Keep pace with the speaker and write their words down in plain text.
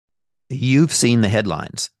You've seen the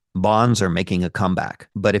headlines. Bonds are making a comeback.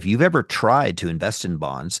 But if you've ever tried to invest in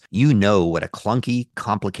bonds, you know what a clunky,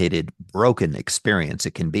 complicated, broken experience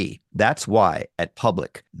it can be. That's why at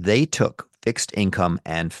Public, they took fixed income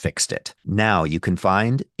and fixed it. Now you can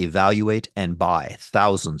find, evaluate, and buy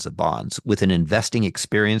thousands of bonds with an investing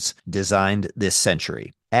experience designed this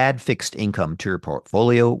century. Add fixed income to your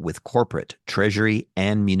portfolio with corporate, treasury,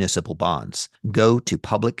 and municipal bonds. Go to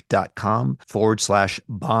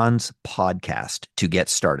public.com/bonds podcast to get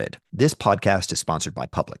started. This podcast is sponsored by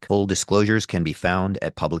Public. Full disclosures can be found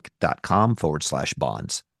at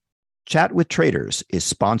public.com/bonds. Chat with Traders is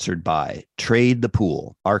sponsored by Trade the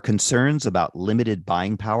Pool. Are concerns about limited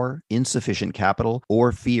buying power, insufficient capital,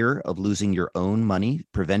 or fear of losing your own money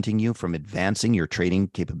preventing you from advancing your trading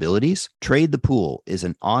capabilities? Trade the Pool is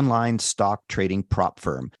an online stock trading prop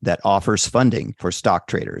firm that offers funding for stock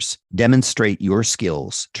traders. Demonstrate your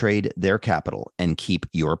skills, trade their capital, and keep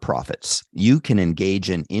your profits. You can engage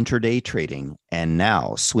in intraday trading and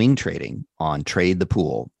now swing trading on Trade the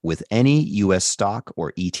Pool with any U.S. stock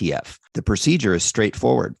or ETF. The procedure is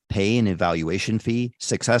straightforward. Pay an evaluation fee,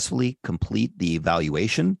 successfully complete the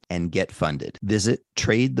evaluation, and get funded. Visit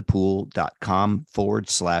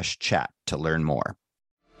tradethepool.com/chat to learn more.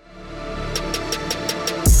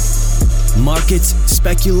 Markets,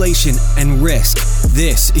 speculation, and risk.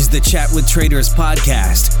 This is the Chat with Traders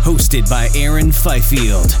podcast, hosted by Aaron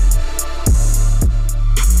Fifield.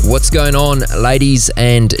 What's going on, ladies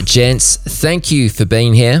and gents? Thank you for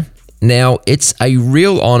being here. Now, it's a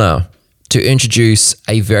real honor to introduce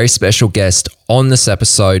a very special guest on this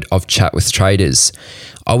episode of Chat with Traders.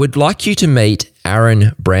 I would like you to meet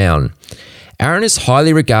Aaron Brown. Aaron is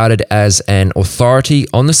highly regarded as an authority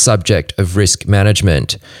on the subject of risk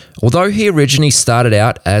management. Although he originally started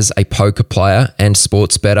out as a poker player and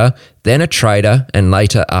sports bettor, then a trader, and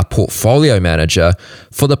later a portfolio manager,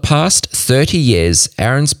 for the past 30 years,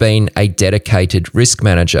 Aaron's been a dedicated risk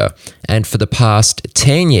manager. And for the past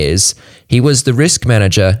 10 years, he was the risk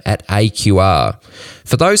manager at AQR.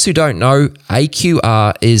 For those who don't know,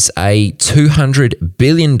 AQR is a $200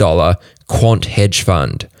 billion quant hedge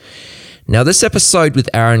fund. Now, this episode with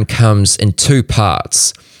Aaron comes in two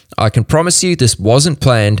parts. I can promise you this wasn't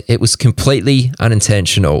planned, it was completely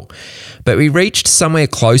unintentional. But we reached somewhere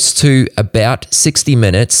close to about 60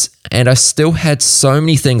 minutes, and I still had so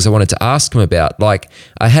many things I wanted to ask him about, like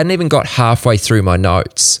I hadn't even got halfway through my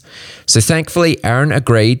notes. So thankfully, Aaron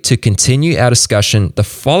agreed to continue our discussion the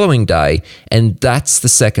following day, and that's the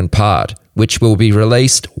second part, which will be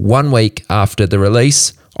released 1 week after the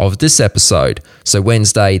release of this episode, so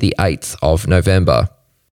Wednesday the 8th of November.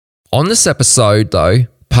 On this episode though,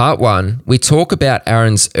 part 1, we talk about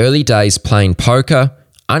Aaron's early days playing poker,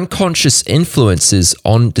 unconscious influences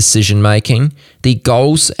on decision making, the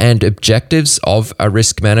goals and objectives of a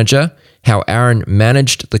risk manager, how Aaron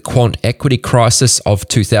managed the quant equity crisis of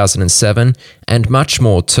 2007, and much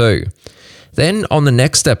more too. Then on the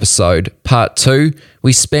next episode, part 2,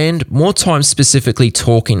 we spend more time specifically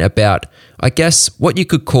talking about, I guess, what you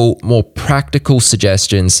could call more practical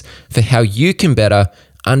suggestions for how you can better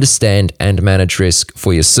understand and manage risk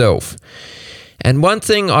for yourself. And one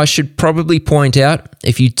thing I should probably point out,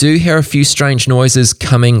 if you do hear a few strange noises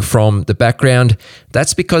coming from the background,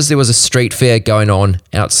 that's because there was a street fair going on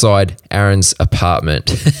outside Aaron's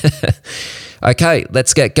apartment. Okay,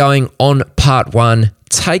 let's get going on part 1.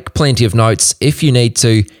 Take plenty of notes if you need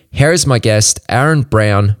to. Here is my guest, Aaron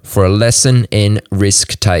Brown, for a lesson in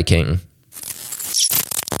risk taking.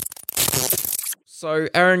 So,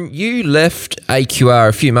 Aaron, you left AQR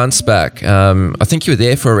a few months back. I think you were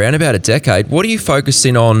there for around about a decade. What are you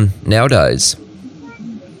focusing on nowadays?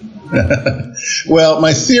 Well,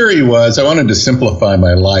 my theory was I wanted to simplify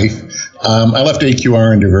my life. I left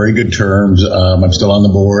AQR under very good terms. I'm still on the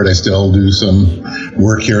board. I still do some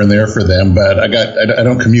work here and there for them, but I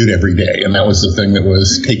don't commute every day, and that was the thing that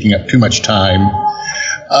was taking up too much time.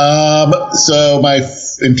 So my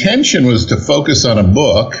intention was to focus on a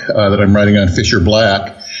book that I'm writing on Fisher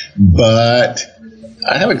Black, but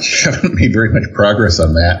I haven't made very much progress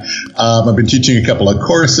on that. I've been teaching a couple of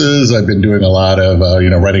courses. I've been doing a lot of,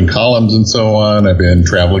 writing columns and so on. I've been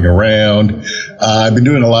traveling around. I've been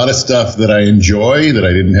doing a lot of stuff that I enjoy that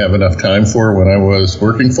I didn't have enough time for when I was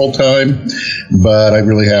working full time. But I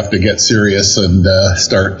really have to get serious and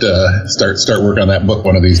start work on that book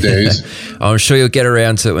one of these days. I'm sure you'll get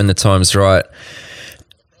around to it when the time's right.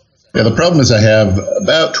 Yeah, the problem is I have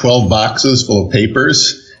about 12 boxes full of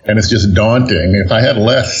papers. And it's just daunting. If I had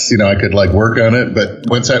less, I could work on it. But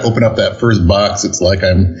once I open up that first box, it's like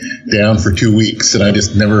I'm down for 2 weeks and I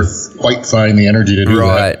just never quite find the energy to do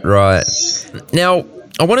that. Right. Now,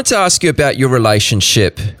 I wanted to ask you about your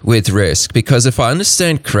relationship with risk, because if I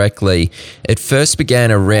understand correctly, it first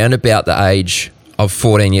began around about the age of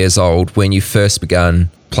 14 years old when you first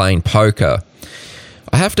began playing poker.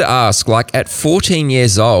 I have to ask, like at 14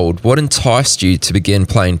 years old, what enticed you to begin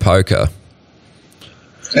playing poker?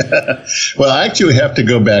 Well, I actually have to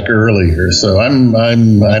go back earlier. So I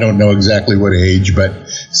don't know exactly what age, but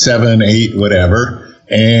 7, 8, whatever.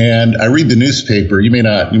 And I read the newspaper. You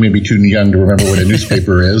may be too young to remember what a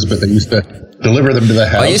newspaper is, but they used to deliver them to the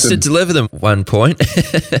house. I used to deliver them at one point.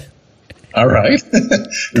 All right.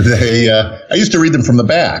 I used to read them from the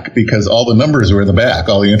back because all the numbers were in the back,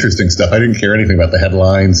 all the interesting stuff. I didn't care anything about the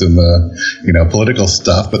headlines and the, political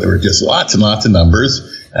stuff, but there were just lots and lots of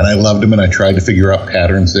numbers. And I loved them, and I tried to figure out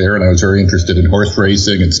patterns there. And I was very interested in horse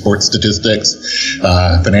racing and sports statistics,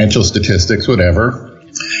 financial statistics, whatever.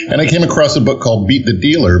 And I came across a book called Beat the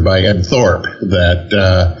Dealer by Ed Thorpe that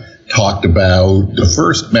talked about the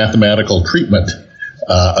first mathematical treatment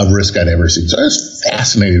of risk I'd ever seen. So I was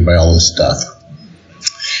fascinated by all this stuff.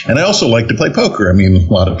 And I also like to play poker. I mean,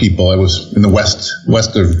 a lot of people, I was in the west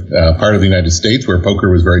of part of the United States where poker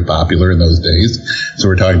was very popular in those days. So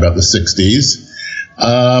we're talking about the 60s.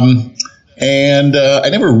 And I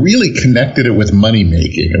never really connected it with money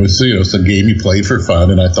making. It was, some game you played for fun,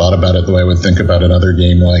 and I thought about it the way I would think about another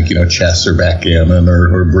game like, chess or backgammon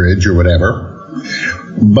or bridge or whatever.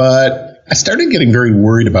 But I started getting very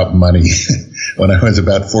worried about money when I was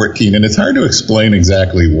about 14, and it's hard to explain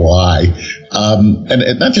exactly why.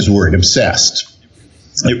 And not just worried, obsessed.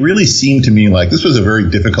 It really seemed to me like this was a very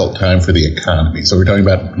difficult time for the economy. So we're talking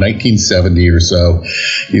about 1970 or so.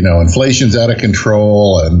 Inflation's out of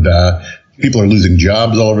control, and people are losing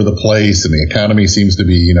jobs all over the place, and the economy seems to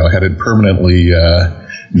be, headed permanently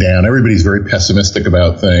down. Everybody's very pessimistic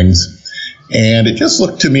about things. And it just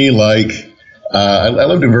looked to me like I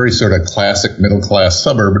lived in a very sort of classic middle-class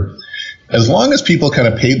suburb. As long as people kind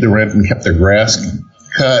of paid the rent and kept their grass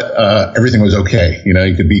cut, everything was okay. You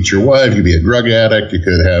could beat your wife, you could be a drug addict, you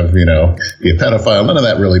could have, be a pedophile. None of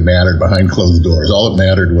that really mattered behind closed doors. All that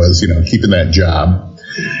mattered was, keeping that job.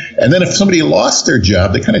 And then if somebody lost their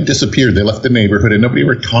job, they kind of disappeared. They left the neighborhood and nobody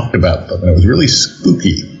ever talked about them. And it was really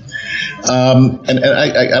spooky. And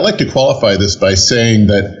I like to qualify this by saying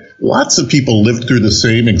that lots of people lived through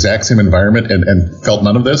the exact same environment and felt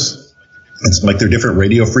none of this. It's like there are different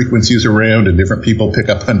radio frequencies around and different people pick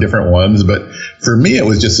up on different ones. But for me, it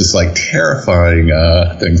was just this like terrifying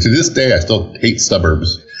thing. To this day, I still hate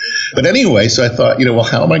suburbs. But anyway, so I thought,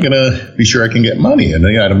 how am I going to be sure I can get money? And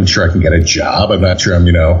I'm sure I can get a job. I'm not sure I'm,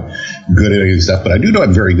 good at any stuff. But I do know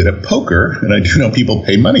I'm very good at poker. And I do know people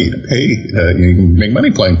pay money to pay. You can make money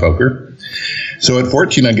playing poker. So at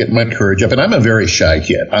 14, I get my courage up. And I'm a very shy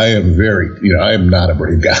kid. I am I am not a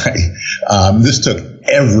brave guy. This took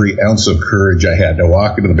every ounce of courage I had to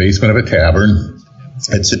walk into the basement of a tavern.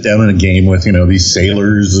 I'd sit down in a game with, these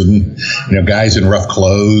sailors and, guys in rough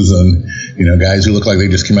clothes and, guys who look like they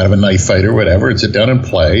just came out of a knife fight or whatever, and sit down and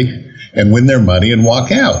play and win their money and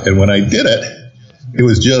walk out. And when I did it, it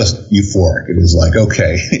was just euphoric. It was like,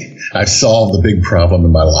 okay, I've solved the big problem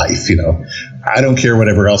in my life. I don't care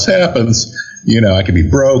whatever else happens. I can be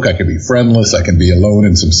broke. I can be friendless. I can be alone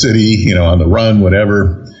in some city, on the run,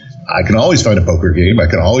 whatever. I can always find a poker game. I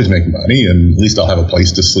can always make money, and at least I'll have a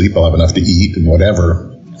place to sleep. I'll have enough to eat and whatever.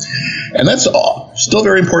 And that's still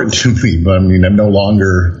very important to me. I mean, I'm no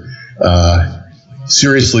longer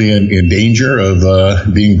seriously in danger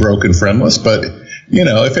of being broke and friendless. But,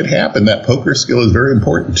 if it happened, that poker skill is very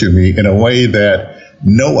important to me in a way that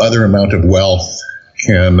no other amount of wealth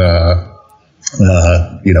can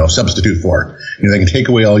substitute for. They can take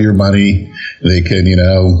away all your money. They can,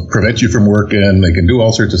 prevent you from working. They can do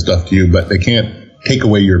all sorts of stuff to you, but they can't take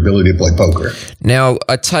away your ability to play poker. Now,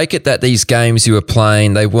 I take it that these games you were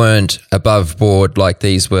playing, they weren't above board, like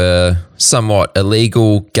these were somewhat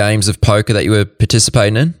illegal games of poker that you were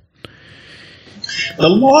participating in? The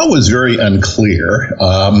law was very unclear.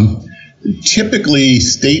 Typically,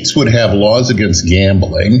 states would have laws against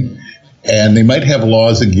gambling. And they might have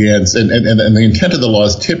laws against, and the intent of the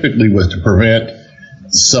laws typically was to prevent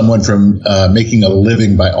someone from making a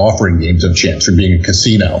living by offering games of chance, from being a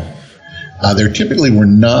casino. There typically were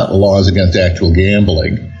not laws against actual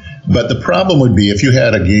gambling. But the problem would be if you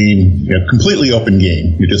had a game, completely open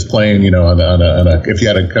game, you're just playing, if you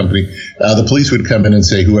had a company, the police would come in and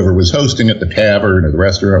say whoever was hosting at the tavern or the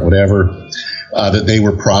restaurant, whatever, that they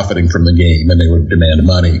were profiting from the game and they would demand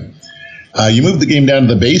money. You moved the game down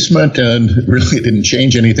to the basement, and really it didn't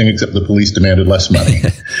change anything except the police demanded less money.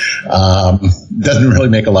 Doesn't really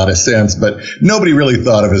make a lot of sense, but nobody really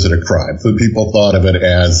thought of it as a crime. So people thought of it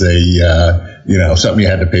as a, something you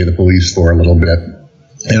had to pay the police for a little bit.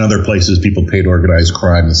 In other places, people paid organized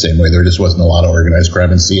crime the same way. There just wasn't a lot of organized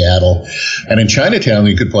crime in Seattle. And in Chinatown,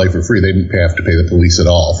 you could play for free. They didn't have to pay the police at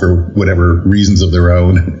all for whatever reasons of their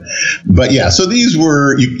own. But yeah, so these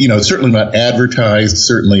were, certainly not advertised,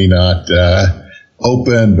 certainly not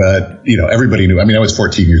open, but, everybody knew. I mean, I was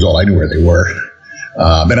 14 years old. I knew where they were.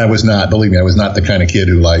 And I was not the kind of kid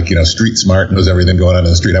who street smart, knows everything going on in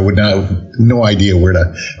the street. I would not have no idea where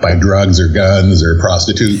to buy drugs or guns or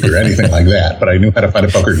prostitute or anything like that. But I knew how to find a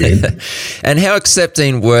poker game. And how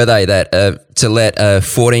accepting were they that to let a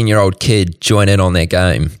 14-year-old kid join in on their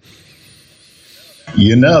game?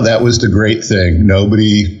 That was the great thing.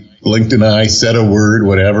 Nobody blinked an eye, said a word,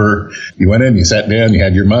 whatever. You went in, you sat down, you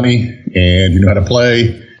had your money, and you knew how to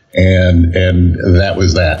play, and that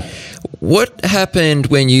was that. What happened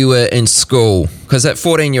when you were in school? Because at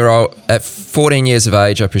 14 years of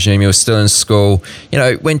age, I presume you were still in school.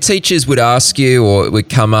 When teachers would ask you or it would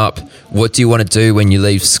come up, what do you want to do when you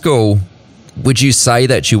leave school? Would you say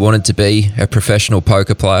that you wanted to be a professional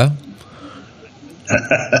poker player?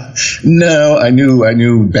 No, I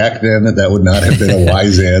knew back then that would not have been a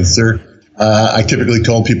wise answer. I typically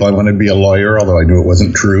told people I wanted to be a lawyer, although I knew it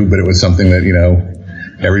wasn't true, but it was something that,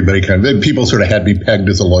 everybody people sort of had me pegged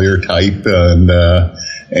as a lawyer type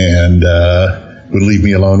and would leave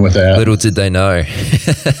me alone with that. Little did they know.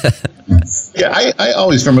 Yeah, I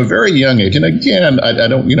always, from a very young age, and again, I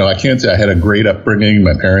don't, I can't say I had a great upbringing.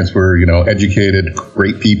 My parents were, educated,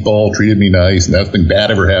 great people, treated me nice. Nothing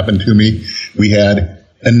bad ever happened to me. We had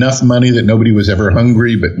enough money that nobody was ever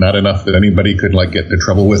hungry, but not enough that anybody could get into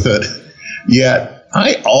trouble with it. Yet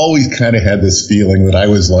I always kind of had this feeling that I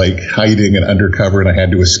was hiding and undercover and I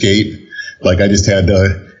had to escape. I just had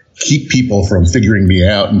to keep people from figuring me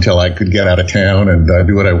out until I could get out of town and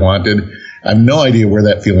do what I wanted. I have no idea where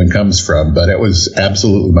that feeling comes from, but it was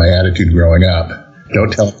absolutely my attitude growing up.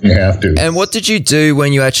 Don't tell me you have to. And what did you do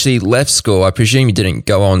when you actually left school? I presume you didn't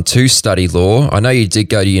go on to study law. I know you did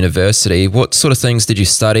go to university. What sort of things did you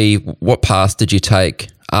study? What path did you take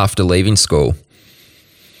after leaving school?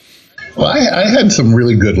 Well, I had some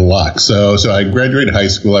really good luck. So I graduated high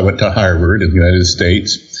school. I went to Harvard in the United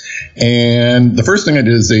States. And the first thing I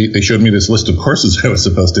did is they showed me this list of courses I was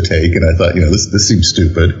supposed to take. And I thought, this seems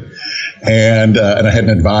stupid. And I had an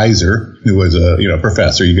advisor who was a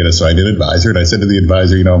professor. You get assigned an advisor. And I said to the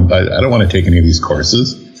advisor, I don't want to take any of these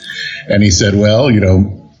courses. And he said, well,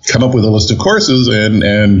 come up with a list of courses and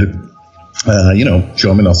show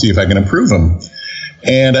them and I'll see if I can improve them.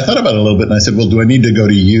 And I thought about it a little bit and I said, well, do I need to go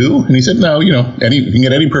to you? And he said, no, you can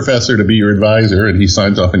get any professor to be your advisor and he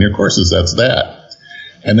signs off on your courses. That's that.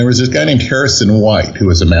 And there was this guy named Harrison White, who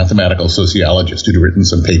was a mathematical sociologist who'd written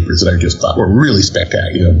some papers that I just thought were really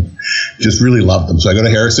spectacular. Just really loved them. So I go to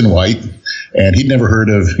Harrison White, and he'd never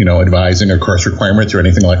heard of, advising or course requirements or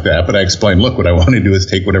anything like that. But I explained, look, what I want to do is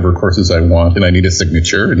take whatever courses I want, and I need a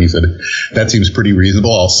signature. And he said, that seems pretty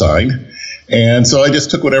reasonable. I'll sign. And so I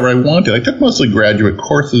just took whatever I wanted. I took mostly graduate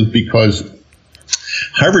courses because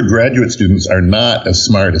Harvard graduate students are not as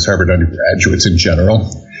smart as Harvard undergraduates in general.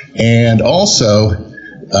 And also,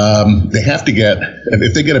 they have to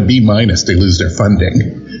if they get a B minus, they lose their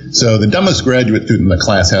funding. So the dumbest graduate student in the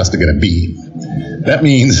class has to get a B. That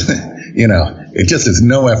means, it just is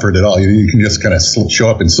no effort at all. You can just kind of show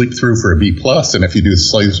up and sleep through for a B plus. And if you do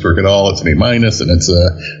slice work at all, it's an A minus and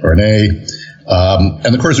or an A.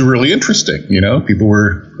 And the courses were really interesting. People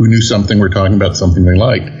who knew something were talking about something they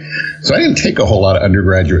liked. So I didn't take a whole lot of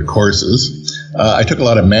undergraduate courses. I took a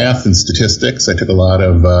lot of math and statistics. I took a lot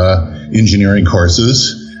of engineering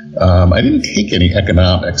courses. I didn't take any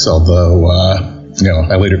economics, although,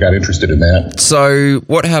 I later got interested in that. So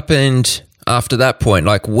what happened after that point?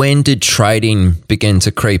 When did trading begin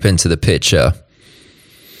to creep into the picture?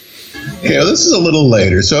 Okay, well, this is a little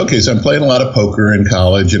later. So I'm playing a lot of poker in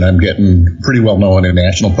college, and I'm getting pretty well known in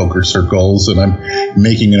national poker circles, and I'm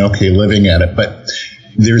making an okay living at it. But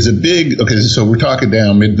there's so we're talking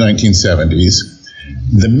down mid-1970s.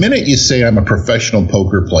 The minute you say I'm a professional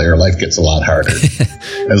poker player, life gets a lot harder.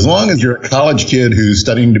 As long as you're a college kid who's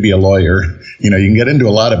studying to be a lawyer, you can get into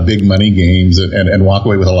a lot of big money games and walk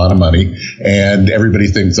away with a lot of money. And everybody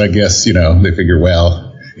thinks, I guess, they figure, well,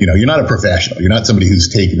 you're not a professional. You're not somebody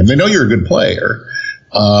who's taken them. They know you're a good player.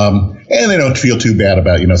 And they don't feel too bad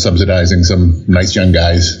about, subsidizing some nice young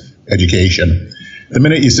guy's education. The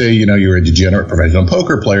minute you say, you're a degenerate professional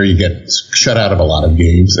poker player, you get shut out of a lot of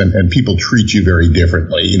games and people treat you very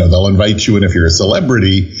differently. They'll invite you in if you're a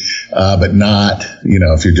celebrity, but not,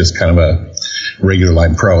 if you're just kind of a regular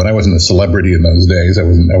line pro. And I wasn't a celebrity in those days. I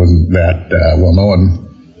wasn't that well known.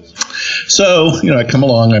 So, I come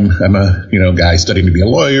along, I'm a, guy studying to be a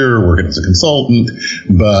lawyer, working as a consultant,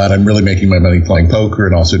 but I'm really making my money playing poker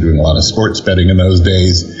and also doing a lot of sports betting in those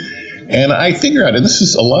days. And I figure out, and this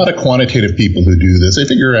is a lot of quantitative people who do this, I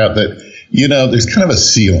figure out that, there's kind of a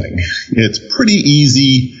ceiling. It's pretty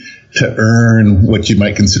easy to earn what you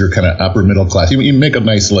might consider kind of upper middle class. You make a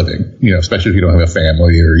nice living, especially if you don't have a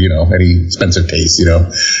family or, any expensive taste,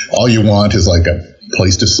 all you want is like a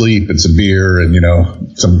place to sleep and some beer and,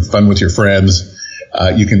 some fun with your friends.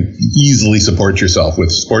 You can easily support yourself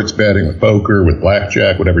with sports betting, with poker, with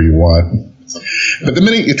blackjack, whatever you want. But the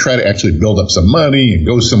minute you try to actually build up some money and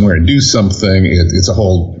go somewhere and do something, it's a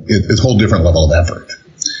whole different level of effort.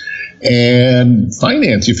 And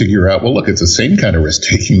finance, you figure out, well, look, it's the same kind of risk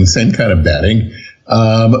taking, the same kind of betting,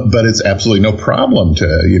 but it's absolutely no problem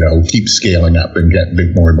to, keep scaling up and get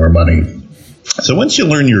more and more money. So once you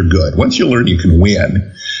learn you're good, once you learn you can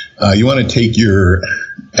win, you want to take your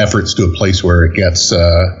efforts to a place where it gets,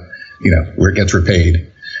 where it gets repaid.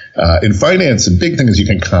 In finance, the big thing is you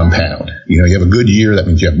can compound. You have a good year. That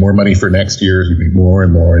means you have more money for next year. You make more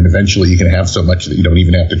and more. And eventually you can have so much that you don't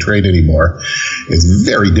even have to trade anymore. It's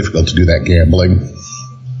very difficult to do that gambling.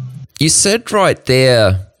 You said right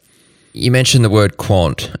there, you mentioned the word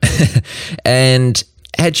quant. And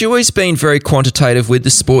had you always been very quantitative with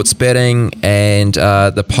the sports betting and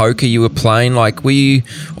the poker you were playing? Like, were you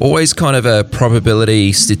always kind of a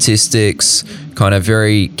probability statistics, kind of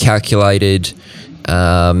very calculated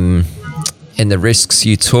and the risks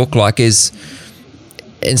you took? Like,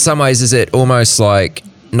 in some ways, is it almost like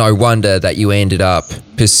no wonder that you ended up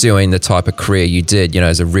pursuing the type of career you did,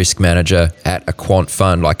 as a risk manager at a quant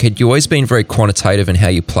fund? Like, had you always been very quantitative in how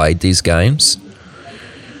you played these games?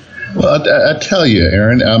 Well, I tell you,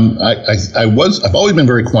 Aaron, I've always been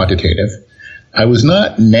very quantitative. I was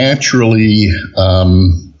not naturally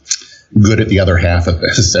good at the other half of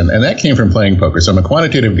this. And that came from playing poker. So I'm a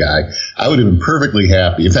quantitative guy. I would have been perfectly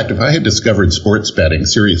happy. In fact, if I had discovered sports betting,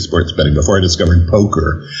 serious sports betting, before I discovered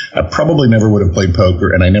poker, I probably never would have played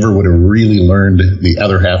poker, and I never would have really learned the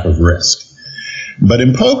other half of risk. But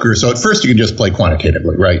in poker, so at first you can just play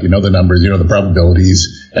quantitatively, right? You know the numbers, the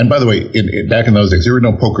probabilities. And by the way, back in those days, there were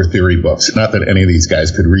no poker theory books. Not that any of these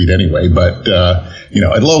guys could read anyway, but,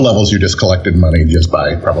 at low levels, you just collected money just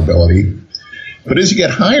by probability. But as you get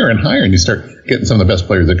higher and higher and you start getting some of the best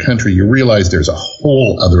players in the country, you realize there's a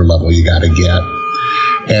whole other level you got to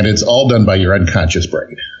get. And it's all done by your unconscious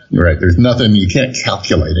brain, right? There's nothing, you can't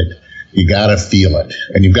calculate it. You got to feel it.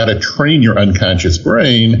 And you've got to train your unconscious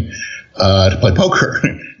brain to play poker.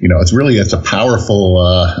 It's a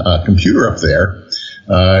powerful computer up there.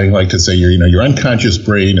 I like to say your unconscious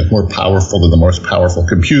brain is more powerful than the most powerful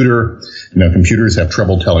computer. Computers have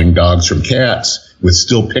trouble telling dogs from cats with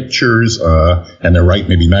still pictures, and they're right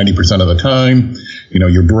maybe 90% of the time.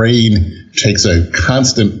 Your brain takes a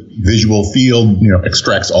constant visual field,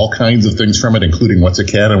 extracts all kinds of things from it, including what's a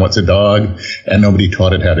cat and what's a dog, and nobody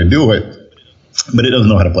taught it how to do it. But it doesn't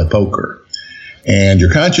know how to play poker. And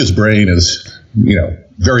your conscious brain is,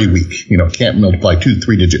 very weak, can't multiply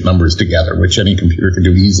 2-3-digit numbers together, which any computer can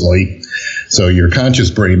do easily. So your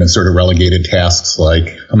conscious brain is sort of relegated tasks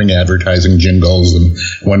like humming advertising jingles and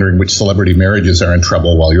wondering which celebrity marriages are in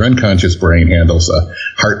trouble, while your unconscious brain handles a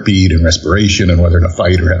heartbeat and respiration and whether to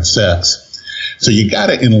fight or have sex. So you got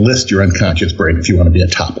to enlist your unconscious brain if you want to be a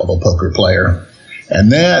top level poker player.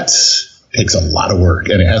 And that takes a lot of work,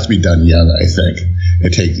 and it has to be done young, I think.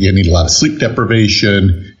 You need a lot of sleep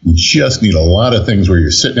deprivation. You just need a lot of things where you're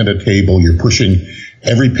sitting at a table, you're pushing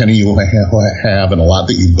every penny you have and a lot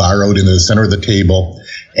that you borrowed into the center of the table,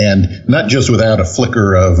 and not just without a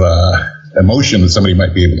flicker of emotion that somebody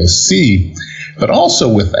might be able to see, but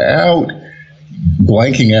also without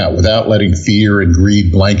blanking out, without letting fear and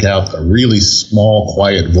greed blank out the really small,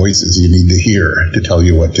 quiet voices you need to hear to tell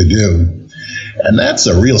you what to do. And that's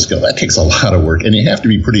a real skill. That takes a lot of work, and you have to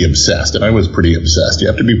be pretty obsessed. And I was pretty obsessed. You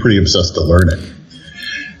have to be pretty obsessed to learn it.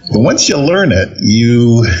 But once you learn it,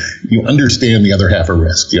 you understand the other half of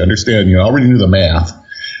risk. You understand, you already knew the math,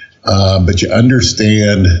 but you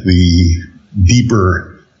understand the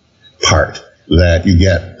deeper part that you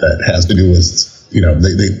get that has to do with,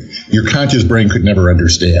 your conscious brain could never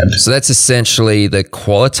understand. So that's essentially the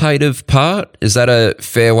qualitative part. Is that a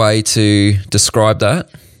fair way to describe that?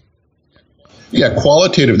 Yeah,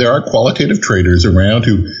 qualitative. There are qualitative traders around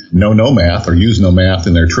who know no math or use no math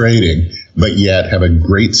in their trading, but yet have a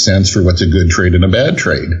great sense for what's a good trade and a bad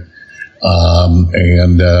trade.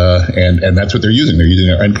 And that's what they're using. They're using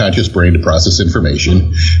their unconscious brain to process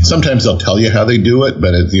information. Sometimes they'll tell you how they do it,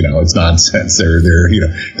 but it's nonsense.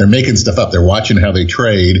 They're making stuff up. They're watching how they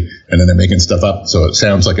trade, and then they're making stuff up so it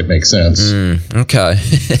sounds like it makes sense. Okay.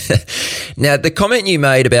 Now, the comment you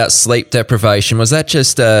made about sleep deprivation, was that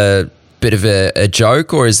just a bit of a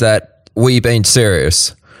joke, or were you being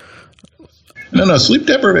serious? No. Sleep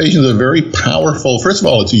deprivation is a very powerful. First of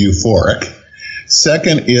all, it's a euphoric.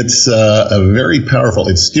 Second, it's a very powerful.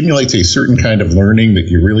 It stimulates a certain kind of learning that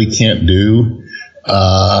you really can't do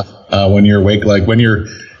when you're awake. Like when you're,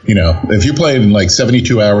 if you're playing like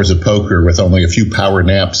 72 hours of poker with only a few power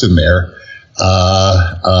naps in there,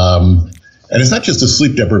 and it's not just a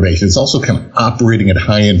sleep deprivation. It's also kind of operating at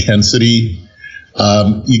high intensity.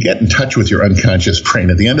 You get in touch with your unconscious brain.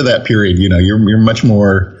 At the end of that period, you're much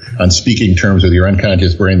more on speaking terms with your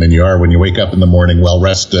unconscious brain than you are when you wake up in the morning well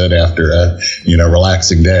rested after a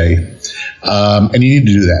relaxing day. And you need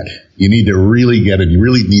to do that. You need to really get it. You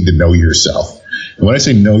really need to know yourself. And when I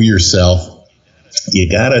say know yourself,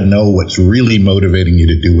 you got to know what's really motivating you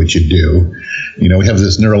to do what you do. We have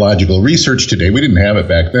this neurological research today. We didn't have it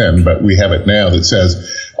back then, but we have it now that says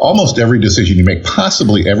almost every decision you make,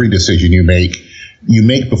 possibly every decision you make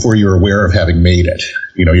before you're aware of having made it.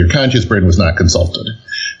 Your conscious brain was not consulted.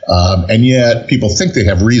 And yet people think they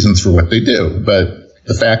have reasons for what they do. But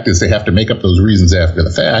the fact is they have to make up those reasons after the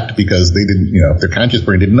fact because they didn't, their conscious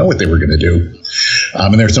brain didn't know what they were going to do.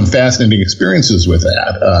 And there's some fascinating experiments with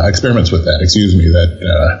that,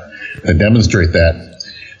 that demonstrate that.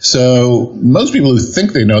 So most people who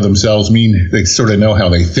think they know themselves mean they sort of know how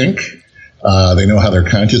they think. They know how their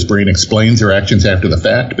conscious brain explains their actions after the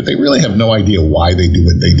fact, but they really have no idea why they do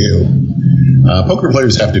what they do. Poker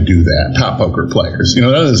players have to do that, top poker players.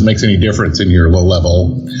 None of this makes any difference in your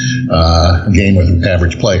low-level game with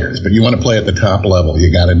average players, but you want to play at the top level.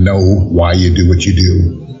 You got to know why you do what you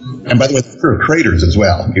do. And by the way, for traders as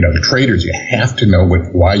well, traders, you have to know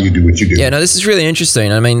why you do what you do. Yeah, no, this is really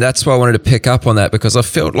interesting. I mean, that's why I wanted to pick up on that, because I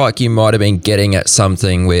felt like you might have been getting at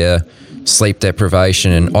something where sleep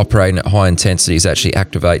deprivation and operating at high intensities actually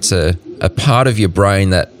activates a part of your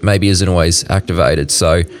brain that maybe isn't always activated.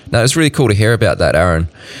 So, no, it's really cool to hear about that, Aaron.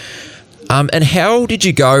 And how did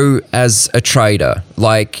you go as a trader?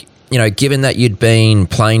 Like, given that you'd been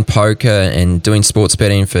playing poker and doing sports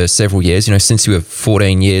betting for several years, since you were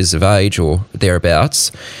 14 years of age or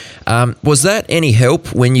thereabouts, was that any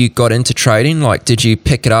help when you got into trading? Like, did you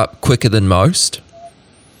pick it up quicker than most?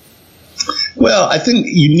 Well, I think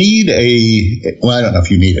you need I don't know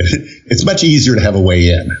if you need it. It's much easier to have a way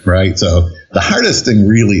in, right? So the hardest thing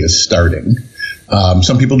really is starting.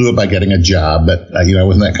 Some people do it by getting a job, but, I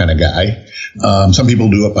wasn't that kind of guy. Some people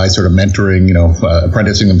do it by sort of mentoring,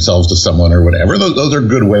 apprenticing themselves to someone or whatever. Those are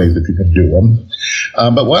good ways that you can do them.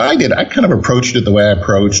 But what I did, I kind of approached it the way I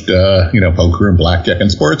approached, poker and blackjack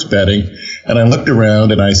and sports betting. And I looked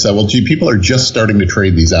around and I said, well, gee, people are just starting to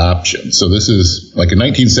trade these options. So this is like in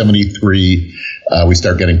 1973, we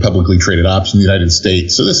start getting publicly traded options in the United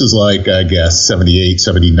States. So this is like, I guess, 78,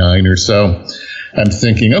 79 or so. I'm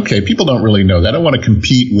thinking, okay, people don't really know that. I want to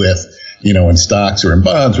compete with, in stocks or in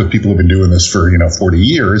bonds with people who've been doing this for, 40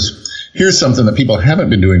 years. Here's something that people haven't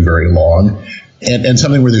been doing very long and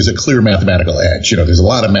something where there's a clear mathematical edge. There's a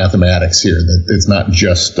lot of mathematics here that it's not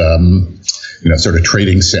just, sort of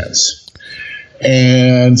trading sense.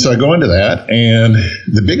 And so I go into that, and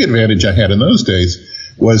the big advantage I had in those days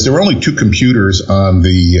was there were only two computers on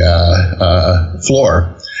the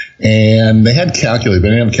floor, and they had calculators, but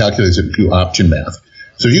they didn't have calculators that do option math.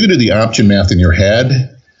 So if you could do the option math in your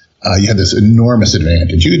head, you had this enormous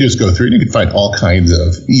advantage. You could just go through and you could find all kinds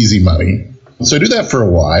of easy money. So I do that for a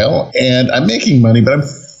while, and I'm making money, but I'm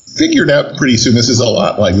figured out pretty soon this is a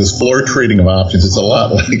lot like this floor trading of options. It's a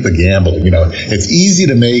lot like the gambling. It's easy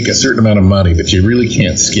to make a certain amount of money, but you really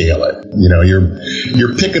can't scale it.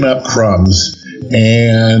 You're picking up crumbs,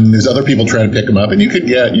 and there's other people trying to pick them up, and you could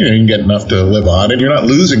get, you can get enough to live on, and you're not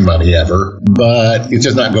losing money ever, but it's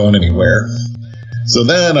just not going anywhere. So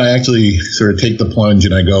then I actually sort of take the plunge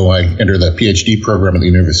and I enter the PhD program at the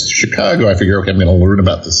University of Chicago. I figure, okay, I'm going to learn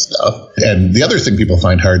about this stuff. And the other thing people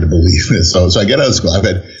find hard to believe is, so I get out of school. I've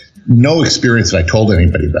had no experience that I told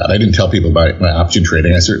anybody about. I didn't tell people about my option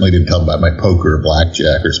trading. I certainly didn't tell them about my poker or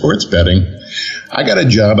blackjack or sports betting. I got a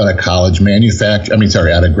job at a college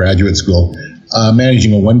out of graduate school,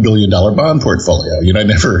 managing a $1 billion bond portfolio.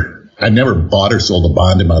 I never bought or sold a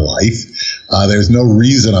bond in my life. There's no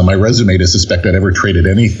reason on my resume to suspect I'd ever traded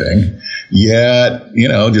anything. Yet,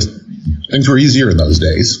 just things were easier in those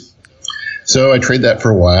days. So I trade that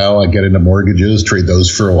for a while. I get into mortgages, trade those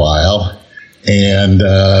for a while. And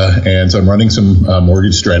so I'm running some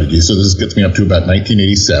mortgage strategies. So this gets me up to about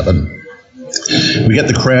 1987. We get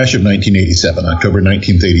the crash of 1987, October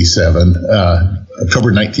 19th,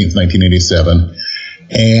 1987.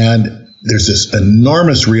 And there's this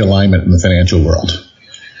enormous realignment in the financial world.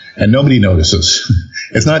 And nobody notices.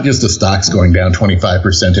 It's not just the stocks going down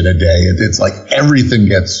 25% in a day. It's like everything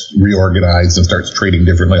gets reorganized and starts trading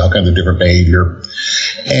differently, all kinds of different behavior.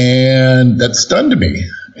 And that stunned me.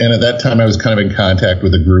 And at that time, I was kind of in contact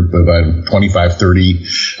with a group of 25, 30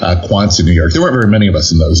 quants in New York. There weren't very many of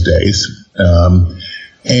us in those days.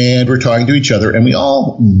 And we're talking to each other, and we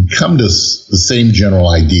all come to the same general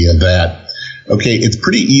idea that, okay, it's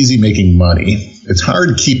pretty easy making money. It's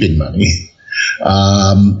hard keeping money.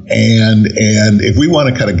 And if we want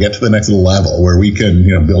to kind of get to the next level where we can,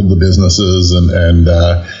 build the businesses and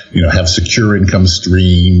have secure income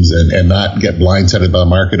streams and not get blindsided by the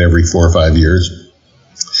market every 4 or 5 years,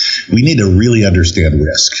 we need to really understand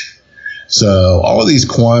risk. So all of these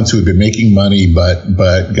quants who have been making money, but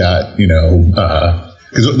got,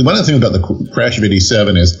 because one of the things about the crash of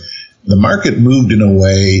 87 is the market moved in a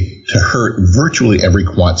way to hurt virtually every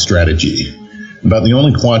quant strategy. About the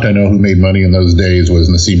only quant I know who made money in those days was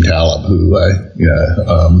Nassim Taleb,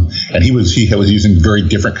 and he was using very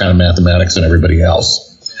different kind of mathematics than everybody else.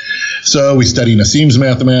 So we study Nassim's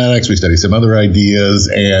mathematics, we study some other ideas,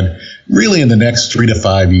 and really in the next 3 to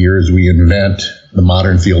 5 years, we invent the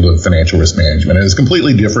modern field of financial risk management. And it's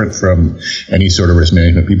completely different from any sort of risk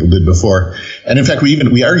management people did before. And in fact,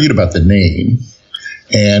 we argued about the name.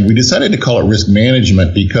 And we decided to call it risk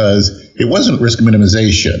management because it wasn't risk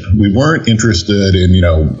minimization. We weren't interested in,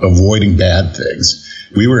 avoiding bad things.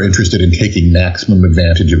 We were interested in taking maximum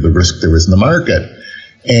advantage of the risk there was in the market.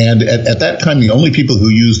 And at that time, the only people who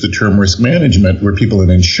used the term risk management were people in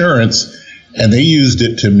insurance, and they used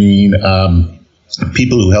it to mean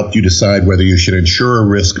people who helped you decide whether you should insure a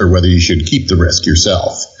risk or whether you should keep the risk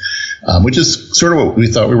yourself, which is sort of what we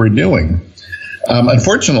thought we were doing.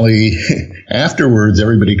 Unfortunately, afterwards,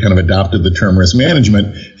 everybody kind of adopted the term risk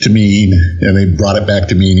management to mean, and they brought it back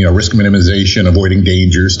to mean, risk minimization, avoiding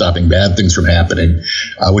danger, stopping bad things from happening,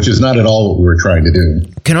 which is not at all what we were trying to do.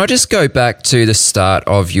 Can I just go back to the start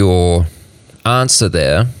of your answer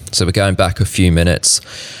there? So we're going back a few minutes.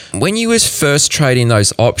 When you was first trading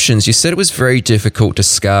those options, you said it was very difficult to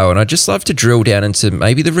scale, and I'd just love to drill down into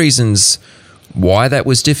maybe the reasons why that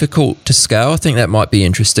was difficult to scale. I think that might be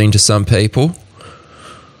interesting to some people.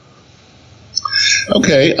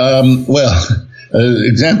 Okay.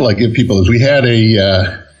 Example I give people is we had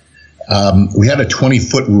a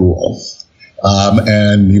 20-foot rule. And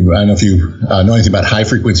I don't know if you know anything about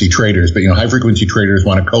high-frequency traders, but high-frequency traders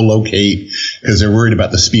want to co-locate because they're worried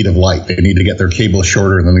about the speed of light. They need to get their cable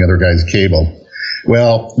shorter than the other guy's cable.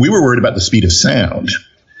 Well, we were worried about the speed of sound.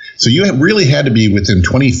 So you really had to be within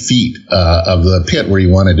 20 feet of the pit where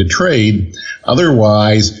you wanted to trade.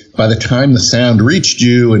 Otherwise, by the time the sound reached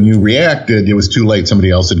you and you reacted, it was too late.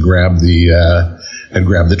 Somebody else had grabbed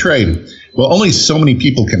the trade. Well, only so many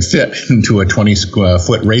people can fit into a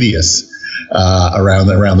 20-foot radius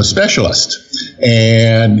around the specialist,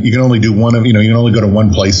 and you can only do one of you can only go to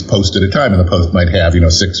one place post at a time, and the post might have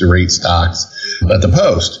 6 or 8 stocks at the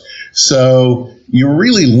post. So you're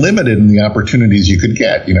really limited in the opportunities you could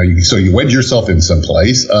get. So you wedge yourself in some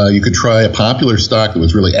place. You could try a popular stock that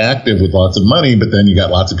was really active with lots of money, but then you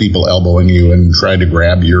got lots of people elbowing you and trying to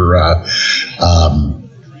grab your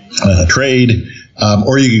trade.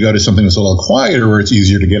 Or you could go to something that's a little quieter where it's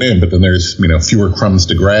easier to get in, but then there's fewer crumbs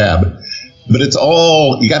to grab. But it's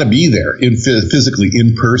all, you got to be there physically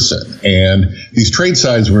in person. And these trade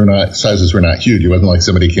sizes were not huge. It wasn't like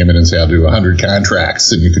somebody came in and said, I'll do 100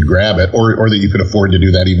 contracts and you could grab it, or that you could afford to do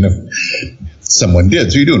that even if someone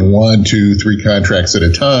did. So you're doing 1, 2, 3 contracts at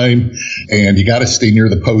a time, and you got to stay near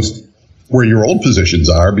the post where your old positions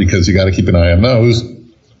are because you got to keep an eye on those.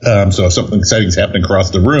 So if something exciting's happening across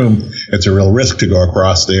the room, it's a real risk to go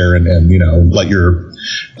across there and let your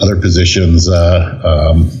other positions,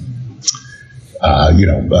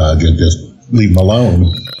 just leave them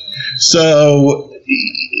alone. So,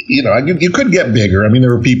 you could get bigger. I mean,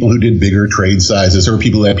 there were people who did bigger trade sizes. There were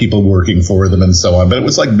people who had people working for them and so on. But it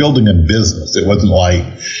was like building a business. It wasn't like,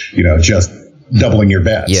 just doubling your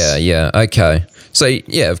bets. Yeah. Okay. So,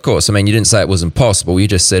 yeah, of course. I mean, you didn't say it was impossible. You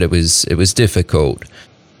just said it was difficult.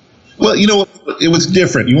 Well, it was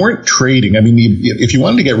different. You weren't trading. I mean, if you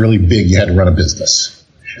wanted to get really big, you had to run a business.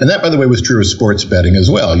 And that, by the way, was true of sports betting as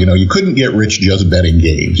well. You couldn't get rich just betting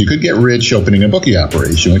games. You could get rich opening a bookie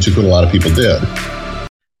operation, which is what a lot of people did.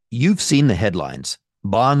 You've seen the headlines.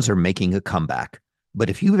 Bonds are making a comeback. But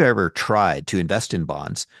if you've ever tried to invest in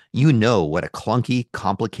bonds, you know what a clunky,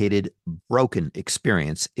 complicated, broken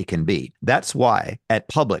experience it can be. That's why at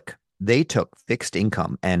Public, they took fixed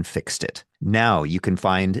income and fixed it. Now you can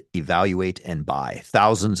find, evaluate, and buy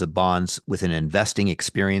thousands of bonds with an investing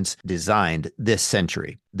experience designed this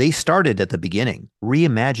century. They started at the beginning,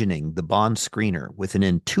 reimagining the bond screener with an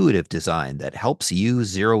intuitive design that helps you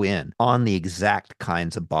zero in on the exact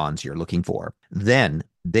kinds of bonds you're looking for. Then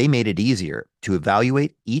they made it easier to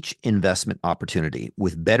evaluate each investment opportunity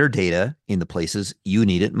with better data in the places you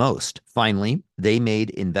need it most. Finally, they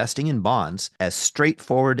made investing in bonds as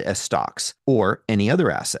straightforward as stocks or any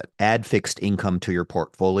other asset. Add fixed income to your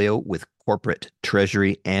portfolio with corporate,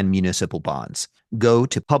 treasury, and municipal bonds. Go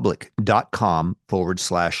to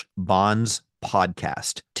public.com/bonds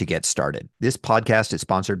podcast to get started. This podcast is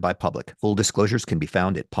sponsored by Public. Full disclosures can be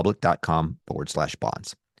found at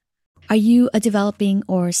public.com/bonds. Are you a developing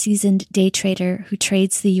or seasoned day trader who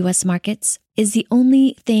trades the U.S. markets? Is the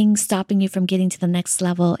only thing stopping you from getting to the next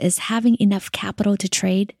level is having enough capital to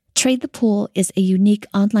trade? Trade the Pool is a unique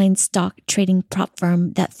online stock trading prop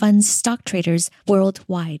firm that funds stock traders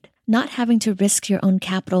worldwide. Not having to risk your own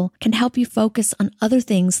capital can help you focus on other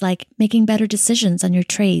things like making better decisions on your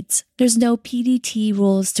trades. There's no PDT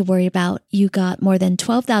rules to worry about. You got more than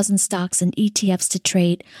 12,000 stocks and ETFs to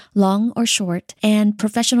trade, long or short, and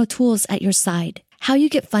professional tools at your side. How you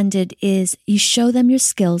get funded is you show them your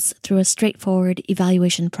skills through a straightforward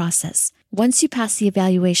evaluation process. Once you pass the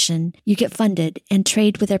evaluation, you get funded and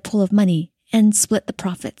trade with their pool of money and split the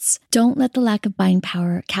profits. Don't let the lack of buying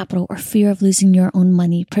power, capital, or fear of losing your own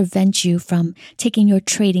money prevent you from taking your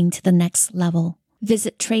trading to the next level.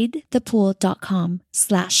 Visit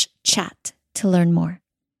tradethepool.com/chat to learn more.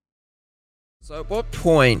 So at what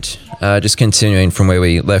point, just continuing from where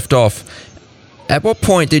we left off, at what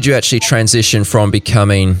point did you actually transition from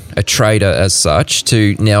becoming a trader as such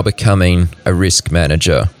to now becoming a risk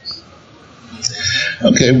manager?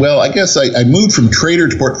 Okay, well, I guess I moved from trader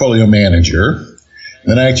to portfolio manager.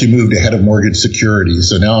 Then I actually moved to head of mortgage securities.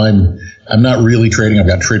 So now I'm not really trading. I've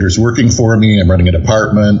got traders working for me. I'm running a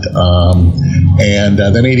department. And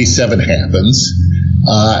then 87 happens.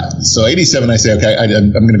 So 87, I say, okay,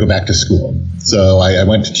 I'm going to go back to school. So I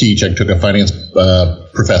went to teach. I took a finance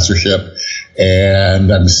professorship,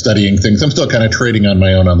 and I'm studying things. I'm still kind of trading on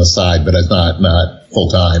my own on the side, but it's not full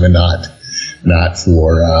time and not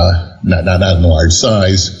for not in large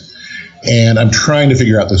size. And I'm trying to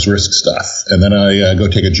figure out this risk stuff. And then I go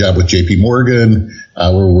take a job with JP Morgan.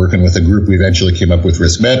 We're working with a group. We eventually came up with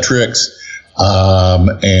RiskMetrics.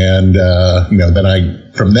 Then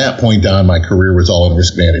from that point on, my career was all in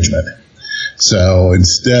risk management. So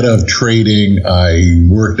instead of trading, I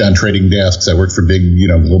worked on trading desks. I worked for big,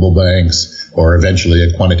 global banks, or eventually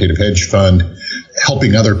a quantitative hedge fund,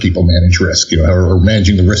 helping other people manage risk, or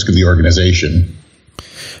managing the risk of the organization.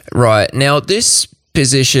 Right. Now, this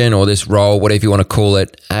position or this role, whatever you want to call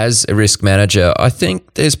it, as a risk manager, I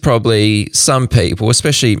think there's probably some people,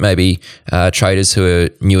 especially maybe traders who are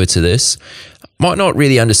newer to this, might not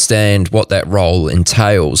really understand what that role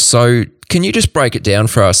entails. So can you just break it down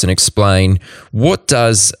for us and explain what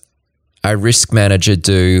does a risk manager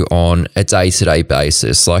do on a day-to-day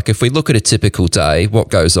basis? Like if we look at a typical day, what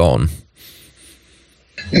goes on?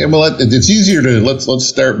 Yeah, well, it's easier to let's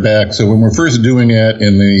start back. So when we're first doing it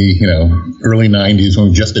in the early 90s, when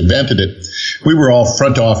we just invented it, we were all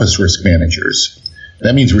front office risk managers.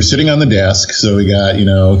 That means we're sitting on the desk. So we got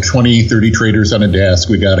 20, 30 traders on a desk.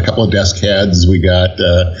 We got a couple of desk heads. We got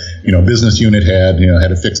business unit head,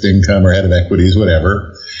 head of fixed income or head of equities,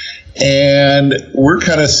 whatever. And we're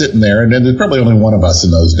kind of sitting there, and then there's probably only one of us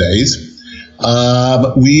in those days.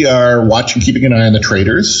 We are watching, keeping an eye on the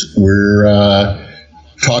traders. We're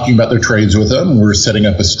talking about their trades with them. We're setting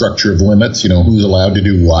up a structure of limits, who's allowed to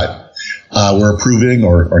do what. We're approving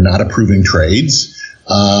or not approving trades.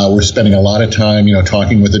 We're spending a lot of time,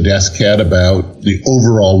 talking with the desk head about the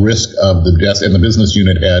overall risk of the desk and the business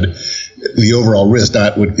unit head, the overall risk,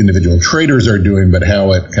 not what individual traders are doing, but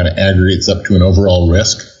how it kind of aggregates up to an overall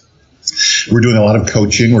risk. We're doing a lot of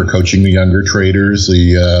coaching. We're coaching the younger traders,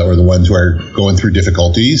 or the ones who are going through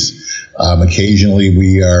difficulties. Occasionally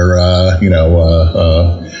we are,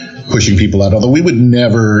 pushing people out, although we would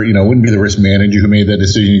never, wouldn't be the risk manager who made that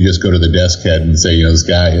decision. You just go to the desk head and say, this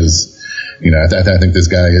guy is, I think this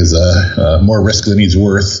guy is more risk than he's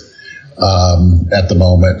worth at the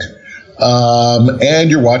moment. And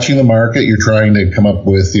you're watching the market. You're trying to come up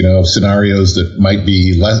with, scenarios that might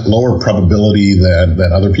be lower probability than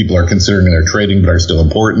other people are considering in their trading, but are still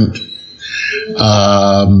important.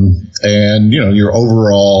 And, your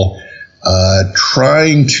overall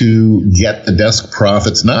trying to get the desk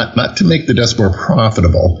profits, not to make the desk more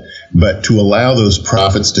profitable, but to allow those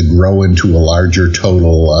profits to grow into a larger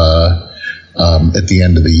total at the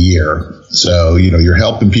end of the year. So, you're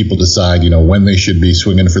helping people decide, when they should be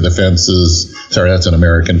swinging for the fences. Sorry, that's an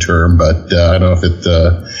American term, but I don't know if it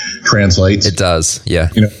translates. It does, yeah.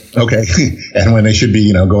 Okay. And when they should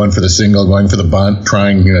be, going for the single, going for the bunt,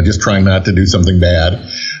 trying not to do something bad.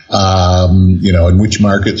 In which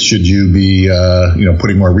markets should you be,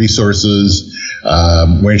 putting more resources?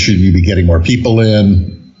 Where should you be getting more people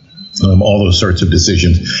in? All those sorts of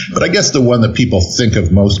decisions. But I guess the one that people think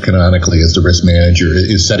of most canonically as the risk manager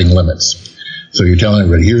is setting limits. So you're telling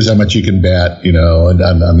everybody, here's how much you can bet,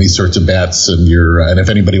 on these sorts of bets, and and if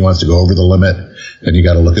anybody wants to go over the limit, then you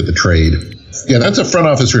got to look at the trade. Yeah, that's a front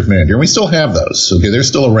office risk manager, and we still have those. Okay, they're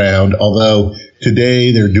still around, although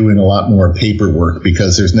today they're doing a lot more paperwork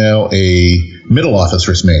because there's now a middle office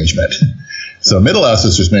risk management. So middle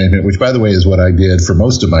office risk management, which by the way is what I did for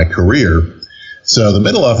most of my career. So the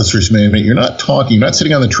middle office risk management, you're not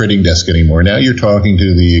sitting on the trading desk anymore. Now you're talking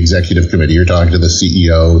to the executive committee, you're talking to the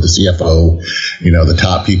CEO, the CFO, the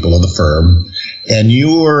top people of the firm, and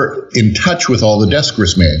you're in touch with all the desk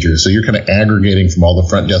risk managers. So you're kind of aggregating from all the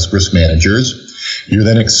front desk risk managers. You're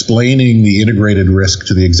then explaining the integrated risk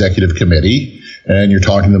to the executive committee, and you're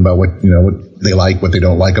talking to them about what they like, what they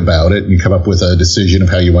don't like about it, and you come up with a decision of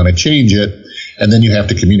how you want to change it, and then you have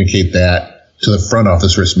to communicate that to the front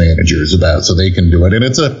office risk managers so they can do it. And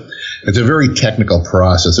it's a very technical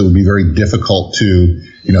process. It would be very difficult to,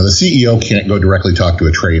 the CEO can't go directly talk to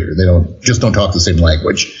a trader. They don't talk the same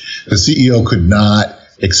language. The CEO could not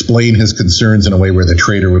explain his concerns in a way where the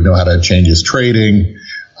trader would know how to change his trading.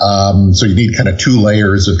 So you need kind of two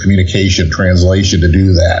layers of communication, translation to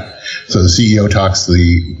do that. So the CEO talks to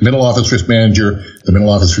the middle office risk manager, the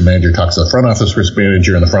middle office risk manager talks to the front office risk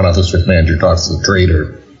manager, and the front office risk manager talks to the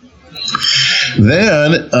trader.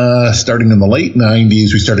 Then, starting in the late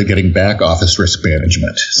 90s, we started getting back office risk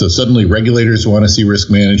management. So suddenly regulators want to see risk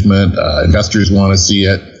management, investors want to see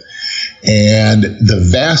it. And the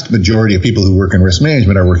vast majority of people who work in risk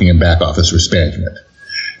management are working in back office risk management.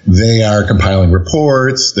 They are compiling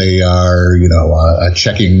reports. They are,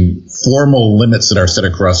 checking formal limits that are set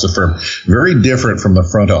across the firm. Very different from the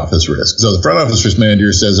front office risk. So the front office risk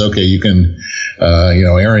manager says, okay, you can,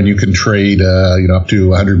 Aaron, you can trade, up to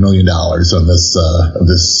 $100 million on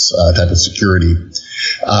this type of security.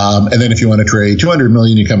 And then if you want to trade $200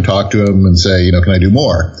 million, you come talk to him and say, can I do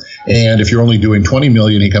more? And if you're only doing 20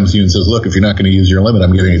 million, he comes to you and says, look, if you're not going to use your limit,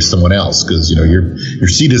 I'm giving it to someone else because, your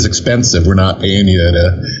seat is expensive. We're not paying you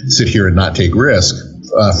to sit here and not take risk.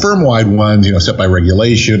 Firm-wide ones, set by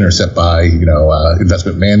regulation or set by,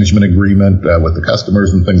 investment management agreement with the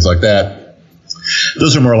customers and things like that.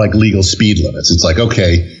 Those are more like legal speed limits. It's like,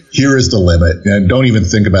 okay, here is the limit, and don't even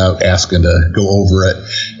think about asking to go over it.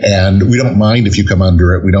 And we don't mind if you come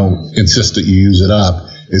under it. We don't insist that you use it up.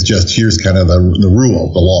 It's just here's kind of the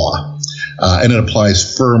rule, the law, and it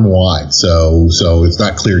applies firm-wide. So it's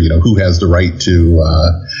not clear, who has the right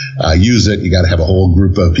to use it. You got to have a whole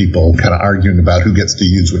group of people kind of arguing about who gets to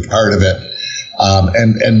use which part of it.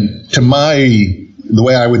 And to the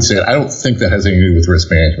way I would say it, I don't think that has anything to do with risk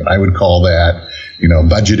management. I would call that,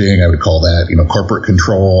 budgeting. I would call that, corporate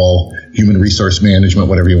control, human resource management,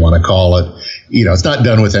 whatever you want to call it. It's not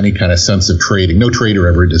done with any kind of sense of trading. No trader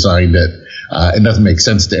ever designed it. It doesn't make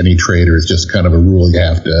sense to any trader. It's just kind of a rule you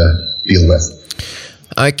have to deal with.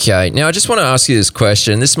 Okay. Now, I just want to ask you this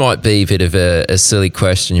question. This might be a bit of a silly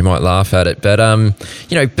question. You might laugh at it. But,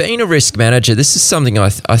 being a risk manager, this is something I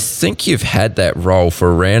think you've had that role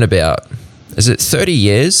for around about, is it 30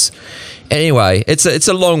 years? Anyway, it's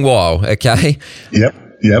a long while, okay? Yep.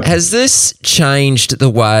 Has this changed the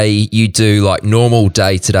way you do like normal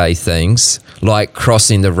day-to-day things, like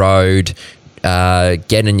crossing the road,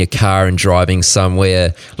 getting in your car and driving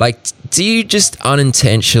somewhere? Like, do you just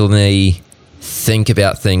unintentionally think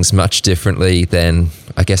about things much differently than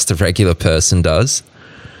I guess the regular person does?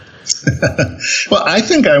 Well, I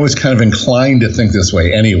think I was kind of inclined to think this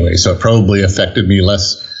way anyway, so it probably affected me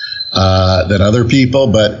less than other people,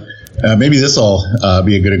 but maybe this will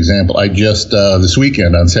be a good example. I just, this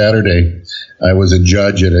weekend on Saturday, I was a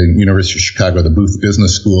judge at a University of Chicago, the Booth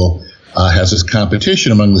Business School, has this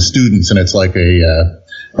competition among the students, and it's like a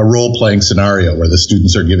role-playing scenario where the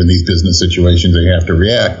students are given these business situations they have to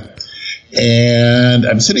react. And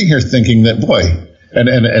I'm sitting here thinking that, boy,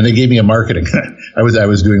 and they gave me a marketing. I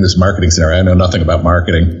was doing this marketing scenario. I know nothing about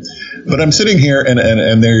marketing. But I'm sitting here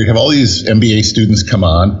and they have all these MBA students come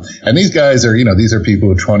on, and these guys are, these are people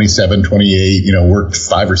who are 27, 28, worked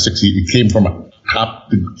 5 or 6 years, came from top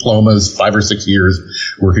diplomas, 5 or 6 years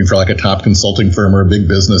working for like a top consulting firm or a big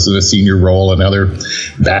business in a senior role, and now they're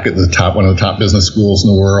back at the top, one of the top business schools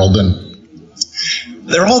in the world. And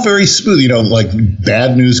they're all very smooth, like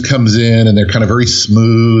bad news comes in and they're kind of very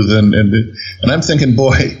smooth. And I'm thinking,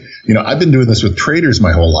 boy, I've been doing this with traders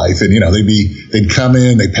my whole life, and they'd come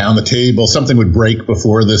in, they'd pound the table, something would break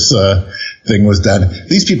before this thing was done.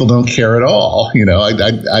 These people don't care at all.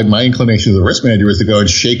 My inclination as a risk manager was to go and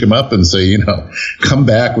shake them up and say, come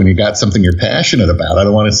back when you got something you're passionate about. I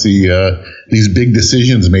don't want to see these big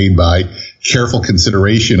decisions made by careful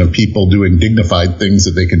consideration of people doing dignified things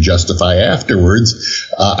that they can justify afterwards.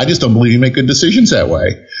 I just don't believe you make good decisions that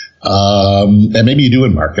way. And maybe you do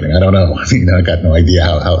in marketing. I don't know. I got no idea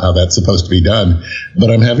how that's supposed to be done. But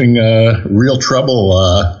I'm having real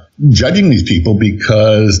trouble judging these people,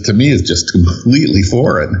 because to me it's just completely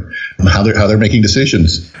foreign how they're making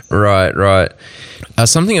decisions. Right.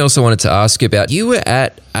 Something else I wanted to ask you about. You were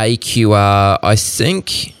at AQR, I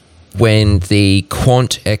think, when the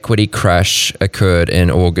quant equity crash occurred in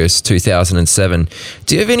August 2007.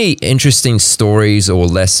 Do you have any interesting stories or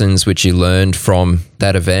lessons which you learned from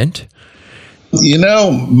that event?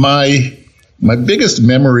 My biggest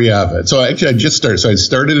memory of it. So actually, I just started. So I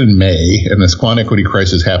started in May, and this quant equity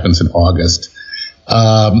crisis happens in August.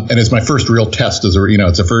 And it's my first real test it's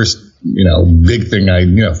the first, big thing I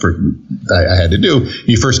had to do.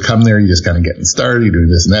 You first come there, you just kind of getting started, you're doing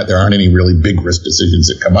this and that. There aren't any really big risk decisions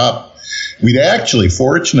that come up. We'd actually,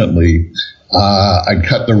 fortunately, I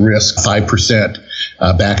cut the risk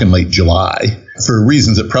 5% back in late July for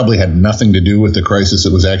reasons that probably had nothing to do with the crisis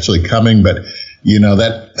that was actually coming. But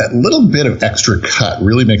that little bit of extra cut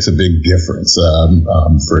really makes a big difference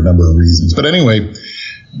for a number of reasons. But anyway,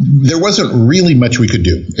 there wasn't really much we could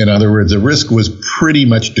do. In other words, the risk was pretty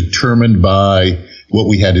much determined by what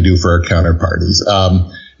we had to do for our counterparties.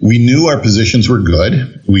 We knew our positions were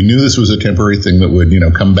good. We knew this was a temporary thing that would,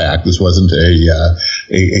 come back. This wasn't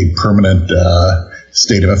a permanent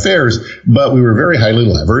state of affairs, but we were very highly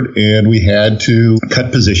levered, and we had to cut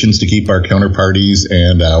positions to keep our counterparties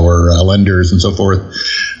and our lenders and so forth,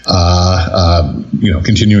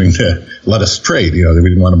 continuing to let us trade. We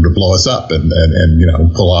didn't want them to blow us up and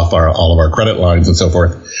pull off all of our credit lines and so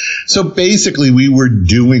forth. So basically, we were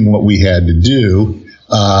doing what we had to do.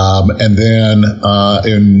 And then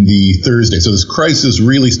in the Thursday, so this crisis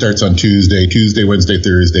really starts on Tuesday, Wednesday,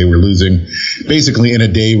 Thursday. We're losing, basically in a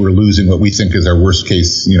day, we're losing what we think is our worst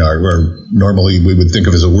case, or normally we would think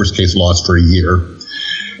of as a worst case loss for a year.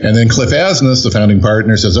 And then Cliff Asness, the founding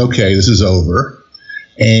partner, says, okay, this is over.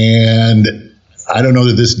 And I don't know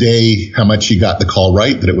to this day how much he got the call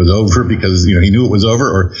right, that it was over because, he knew it was over,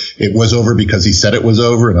 or it was over because he said it was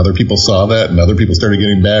over and other people saw that and other people started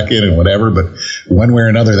getting back in and whatever. But one way or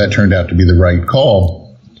another, that turned out to be the right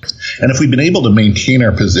call. And if we'd been able to maintain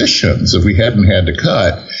our positions, if we hadn't had to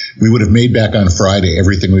cut, we would have made back on Friday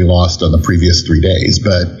everything we lost on the previous 3 days.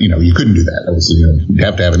 But, you couldn't do that. It was, you'd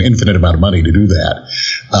have to have an infinite amount of money to do that.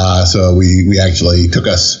 So we actually took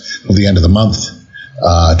us till the end of the month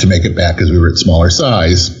to make it back because we were at smaller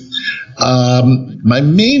size. My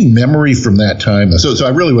main memory from that time, so I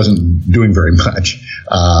really wasn't doing very much.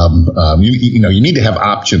 You need to have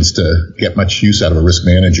options to get much use out of a risk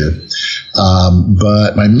manager.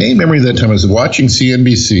 But my main memory of that time was watching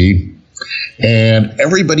CNBC, and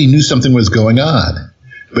everybody knew something was going on,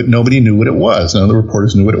 but nobody knew what it was. None of the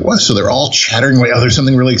reporters knew what it was. So they're all chattering away, there's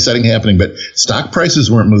something really exciting happening, but stock prices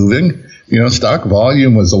weren't moving. Stock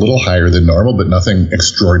volume was a little higher than normal, but nothing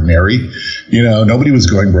extraordinary. Nobody was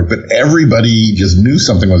going broke, but everybody just knew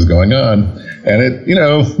something was going on. And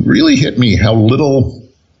it, really hit me how little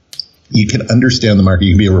you can understand the market.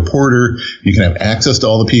 You can be a reporter. You can have access to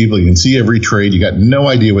all the people. You can see every trade. You got no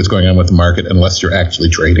idea what's going on with the market unless you're actually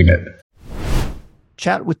trading it.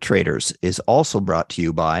 Chat with Traders is also brought to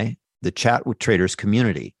you by the Chat with Traders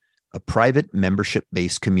community, a private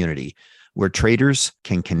membership-based community where traders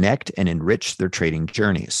can connect and enrich their trading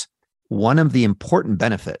journeys. One of the important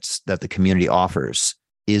benefits that the community offers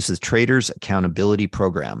is the Traders Accountability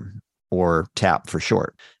Program, or TAP for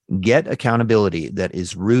short. Get accountability that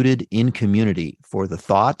is rooted in community for the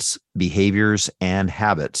thoughts, behaviors, and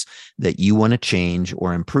habits that you want to change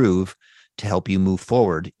or improve to help you move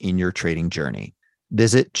forward in your trading journey.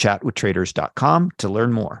 Visit chatwithtraders.com to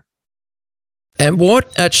learn more. And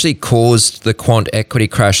what actually caused the quant equity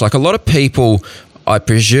crash? Like, a lot of people, I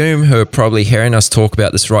presume, who are probably hearing us talk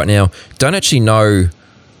about this right now, don't actually know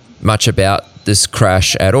much about this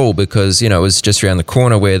crash at all, because, it was just around the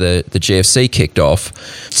corner where the GFC kicked off.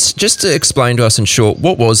 Just to explain to us in short,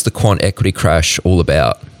 what was the quant equity crash all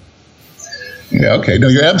about? Yeah, okay. No,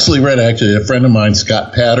 you're absolutely right. Actually, a friend of mine,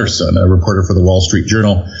 Scott Patterson, a reporter for the Wall Street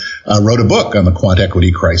Journal, wrote a book on the quant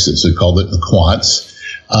equity crisis. He called it The Quants.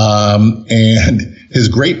 And his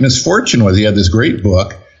great misfortune was he had this great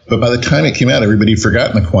book, but by the time it came out, everybody had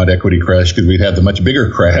forgotten the quant equity crash because we'd had the much bigger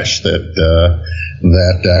crash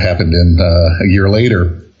that happened a year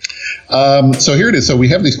later. So here it is. So we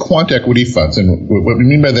have these quant equity funds, and what we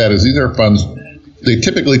mean by that is these are funds. They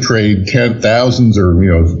typically trade thousands or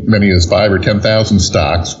many as 5,000 or 10,000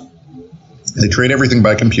 stocks. They trade everything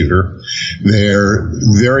by computer. They're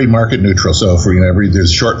very market neutral. So for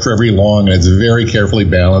there's short for every long, and it's very carefully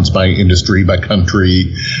balanced by industry, by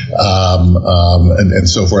country, and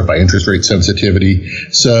so forth, by interest rate sensitivity.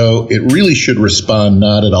 So it really should respond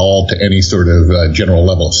not at all to any sort of general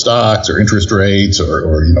level of stocks or interest rates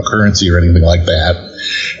or currency or anything like that.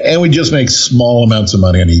 And we just make small amounts of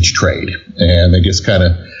money on each trade, and they just kind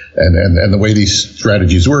of. And the way these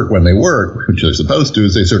strategies work when they work, which they're supposed to,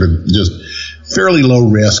 is they sort of just fairly low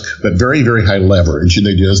risk, but very, very high leverage. And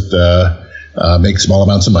they just make small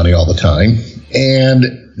amounts of money all the time. And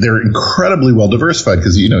they're incredibly well diversified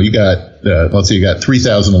because, you got, let's say you got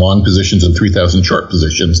 3,000 long positions and 3,000 short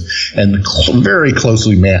positions and very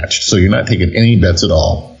closely matched. So you're not taking any bets at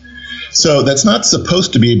all. So that's not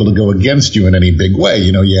supposed to be able to go against you in any big way.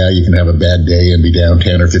 You can have a bad day and be down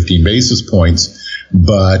 10 or 15 basis points.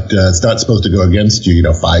 But it's not supposed to go against you,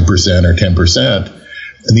 5% or 10%.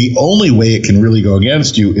 And the only way it can really go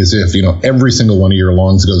against you is if, every single one of your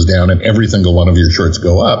longs goes down and every single one of your shorts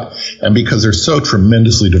go up. And because they're so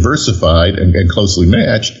tremendously diversified and closely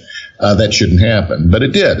matched, that shouldn't happen. But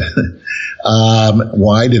it did.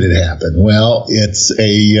 Why did it happen? Well, it's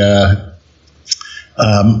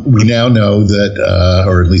we now know that,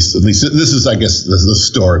 or at least this is, I guess, the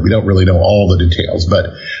story. We don't really know all the details, but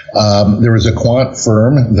there was a quant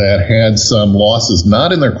firm that had some losses,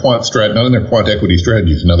 not in their quant equity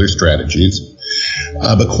strategies, and other strategies.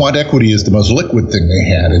 But quant equity is the most liquid thing they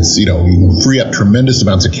had. It's you can free up tremendous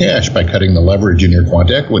amounts of cash by cutting the leverage in your quant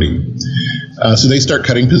equity. So they start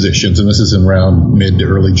cutting positions, and this is in around mid to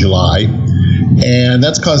early July. And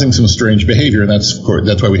that's causing some strange behavior, and that's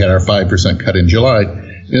why we had our 5% cut in July.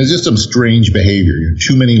 It's just some strange behavior.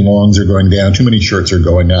 Too many longs are going down, too many shorts are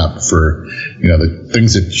going up for the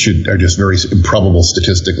things that are just very improbable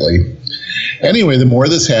statistically. Anyway, the more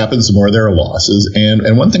this happens, the more there are losses.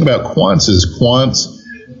 And one thing about quants is quants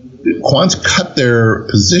cut their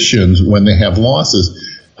positions when they have losses.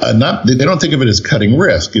 They don't think of it as cutting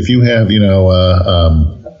risk. If you have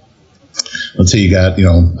let's say you got,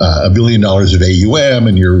 $1 billion of AUM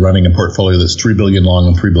and you're running a portfolio that's 3 billion long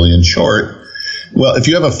and 3 billion short. Well, if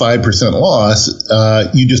you have a 5% loss,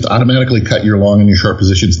 you just automatically cut your long and your short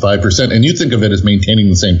positions 5%. And you think of it as maintaining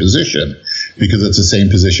the same position because it's the same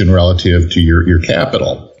position relative to your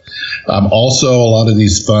capital. Also, a lot of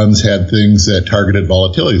these funds had things that targeted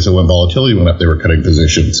volatility. So when volatility went up, they were cutting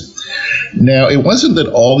positions. Now, it wasn't that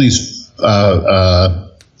all these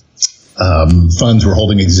funds were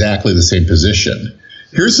holding exactly the same position.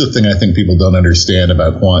 Here's the thing I think people don't understand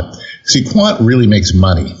about quant. See, quant really makes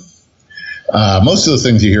money. Most of the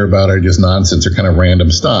things you hear about are just nonsense or kind of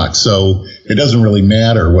random stocks. So it doesn't really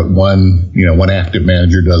matter what one active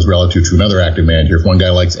manager does relative to another active manager. If one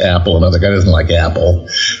guy likes Apple, another guy doesn't like Apple.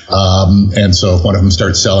 And so if one of them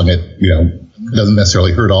starts selling it, it doesn't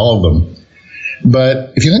necessarily hurt all of them.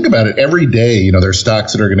 But if you think about it, every day, there's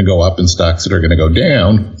stocks that are going to go up and stocks that are going to go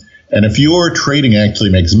down. And if your trading actually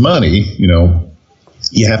makes money,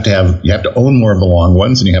 you have to own more of the long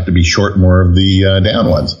ones and you have to be short more of the down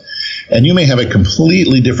ones. And you may have a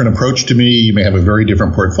completely different approach to me. You may have a very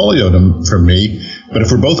different portfolio from me. But if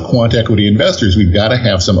we're both quant equity investors, we've got to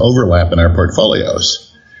have some overlap in our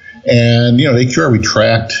portfolios. And, we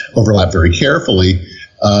tracked overlap very carefully.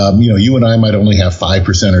 You and I might only have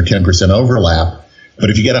 5% or 10% overlap. But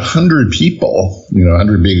if you get 100 people,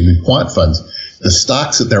 100 big quant funds, the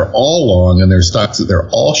stocks that they're all long and their stocks that they're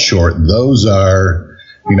all short, those are,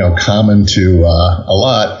 common to a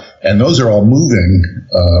lot. And those are all moving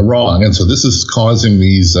wrong. And so this is causing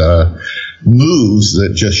these moves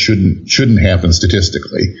that just shouldn't happen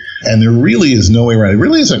statistically. And there really is no way around it. It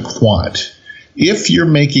really isn't quant. If you're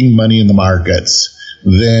making money in the markets,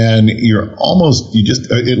 then you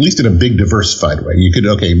just, at least in a big diversified way. You could,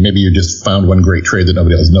 maybe you just found one great trade that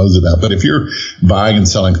nobody else knows about. But if you're buying and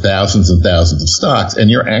selling thousands and thousands of stocks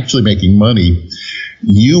and you're actually making money,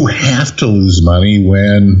 you have to lose money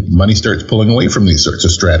when money starts pulling away from these sorts of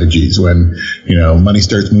strategies, when, money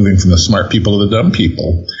starts moving from the smart people to the dumb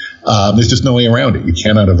people. There's just no way around it. You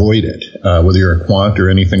cannot avoid it, whether you're a quant or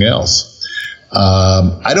anything else.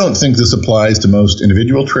 I don't think this applies to most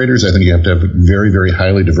individual traders. I think you have to have very, very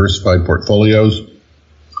highly diversified portfolios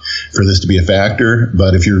for this to be a factor.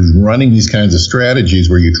 But if you're running these kinds of strategies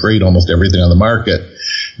where you trade almost everything on the market,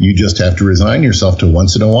 you just have to resign yourself to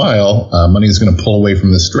once in a while, money is going to pull away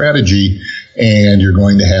from this strategy, and you're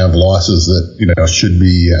going to have losses that, should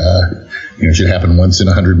be, should happen once in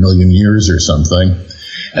 100 million years or something.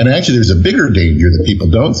 And actually, there's a bigger danger that people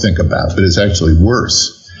don't think about, but it's actually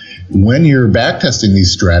worse. When you're backtesting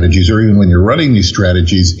these strategies, or even when you're running these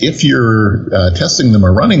strategies, if you're testing them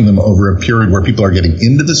or running them over a period where people are getting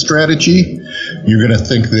into the strategy, you're going to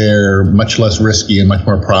think they're much less risky and much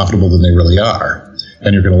more profitable than they really are.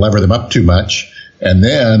 And you're going to lever them up too much. And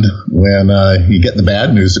then when you get the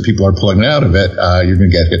bad news that people are pulling out of it, you're going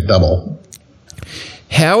to get hit double.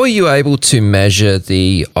 How are you able to measure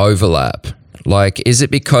the overlap? Like, is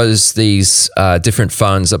it because these different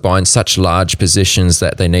funds are buying such large positions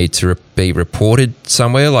that they need to be reported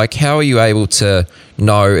somewhere? Like, how are you able to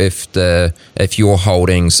know if your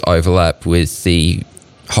holdings overlap with the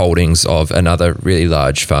holdings of another really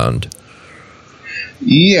large fund?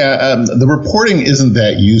 Yeah, the reporting isn't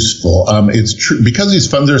that useful. It's true because these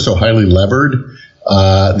funds are so highly levered.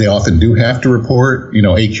 They often do have to report.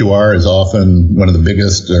 AQR is often one of the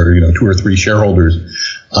biggest, or 2 or 3 shareholders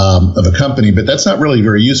of a company, but that's not really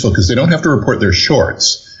very useful because they don't have to report their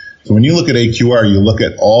shorts. So when you look at AQR, you look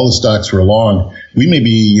at all the stocks we're long. We may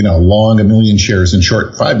be, long 1 million shares and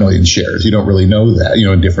short 5 million shares. You don't really know that,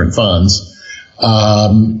 in different funds.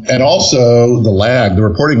 And also the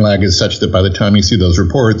reporting lag is such that by the time you see those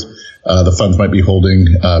reports, the funds might be holding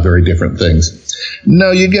very different things.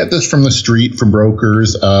 No, you get this from the street, from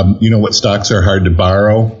brokers. You know what stocks are hard to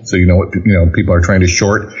borrow, so you know what people are trying to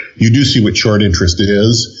short. You do see what short interest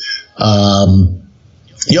is.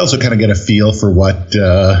 You also kind of get a feel for what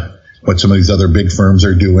some of these other big firms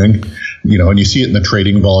are doing, and you see it in the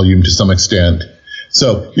trading volume to some extent.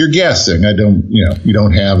 So you're guessing. You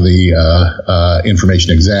don't have the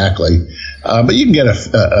information exactly, but you can get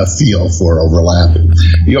a feel for overlap.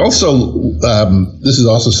 You also, this is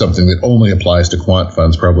also something that only applies to quant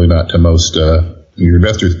funds, probably not to most your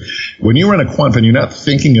investors. When you run a quant fund, you're not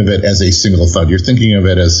thinking of it as a single fund. You're thinking of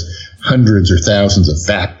it as hundreds or thousands of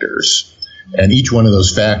factors, and each one of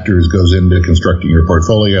those factors goes into constructing your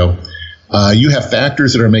portfolio. You have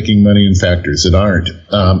factors that are making money and factors that aren't.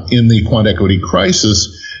 In the quant equity crisis,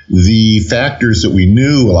 the factors that we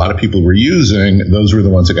knew a lot of people were using, those were the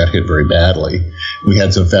ones that got hit very badly. We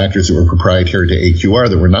had some factors that were proprietary to AQR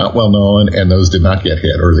that were not well known, and those did not get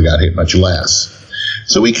hit, or they got hit much less.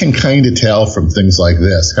 So we can kind of tell from things like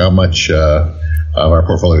this how much of our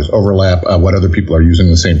portfolios overlap, what other people are using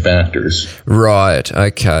the same factors. Right.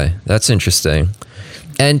 Okay. That's interesting.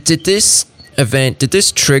 And did this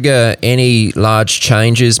trigger any large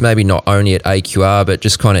changes, maybe not only at AQR, but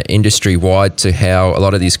just kind of industry-wide, to how a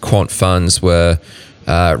lot of these quant funds were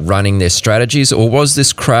running their strategies? Or was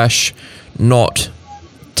this crash not,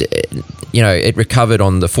 it recovered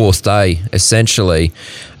on the 4th day, essentially,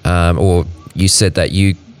 or you said that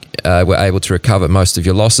you were able to recover most of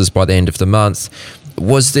your losses by the end of the month.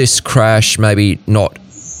 Was this crash maybe not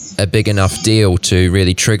a big enough deal to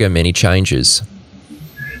really trigger many changes?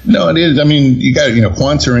 No, it is. I mean, you got,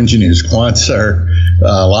 quants are engineers. Quants are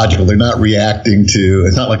logical. They're not reacting to,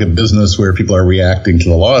 it's not like a business where people are reacting to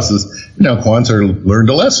the losses. Quants learned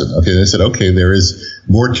a lesson. Okay, they said, okay, there is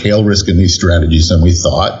more tail risk in these strategies than we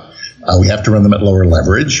thought. We have to run them at lower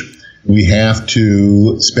leverage. We have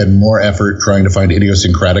to spend more effort trying to find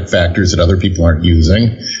idiosyncratic factors that other people aren't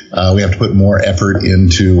using. We have to put more effort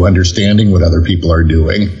into understanding what other people are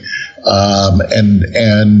doing.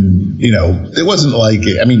 It wasn't like,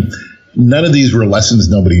 none of these were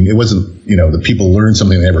lessons it wasn't, the people learned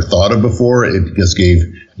something they never thought of before. It just gave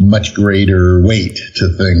much greater weight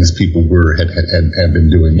to things people had been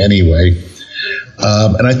doing anyway.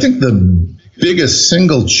 And I think the biggest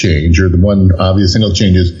single change, or the one obvious single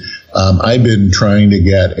change, is I've been trying to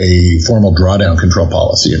get a formal drawdown control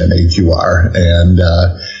policy in an AQR, and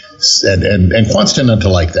quants tend not to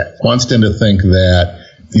like that. Quants tend to think that,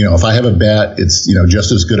 if I have a bet, it's,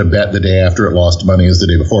 just as good a bet the day after it lost money as the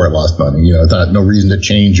day before it lost money. It's not, no reason to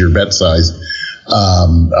change your bet size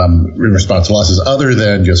in response to losses, other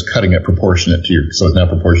than just cutting it proportionate to so it's not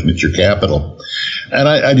proportionate to your capital. And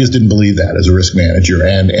I just didn't believe that as a risk manager.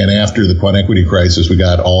 And after the quant equity crisis, we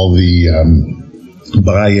got all the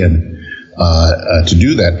buy-in to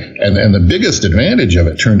do that. And the biggest advantage of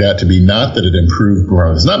it turned out to be not that it improved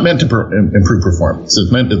performance. It's not meant to improve performance.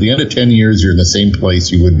 It's meant at the end of 10 years, you're in the same place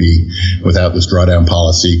you would be without this drawdown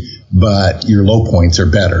policy, but your low points are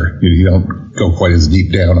better. You don't go quite as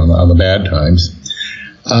deep down on the bad times.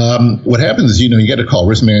 What happens is, you get a call,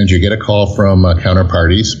 risk manager, you get a call from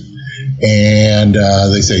counterparties, and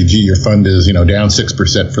they say, gee, your fund is, down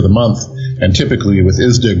 6% for the month. And typically with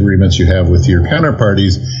ISDA agreements you have with your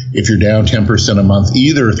counterparties, if you're down 10% a month,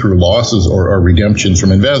 either through losses or redemptions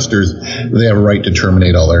from investors, they have a right to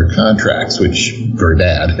terminate all their contracts, which very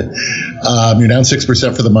bad. You're down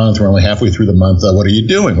 6% for the month. We're only halfway through the month. What are you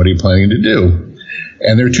doing? What are you planning to do?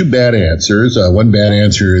 And there are two bad answers. One bad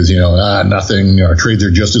answer is, nothing. Our trades are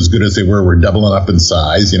just as good as they were. We're doubling up in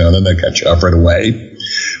size. Then they cut you off right away.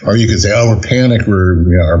 Or you could say, oh, we're panicked.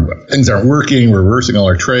 Things aren't working. We're reversing all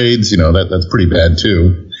our trades. That's pretty bad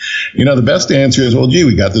too. The best answer is, well, gee,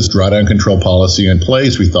 we got this drawdown control policy in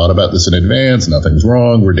place. We thought about this in advance. Nothing's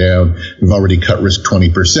wrong. We're down. We've already cut risk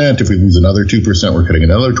 20%. If we lose another 2%, we're cutting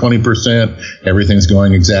another 20%. Everything's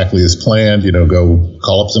going exactly as planned. Go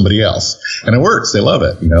call up somebody else. And it works. They love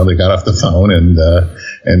it. They got off the phone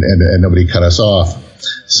and nobody cut us off.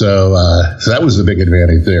 So that was the big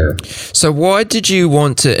advantage there. So why did you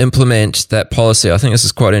want to implement that policy? I think this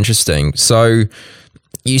is quite interesting. So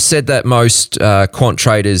you said that most quant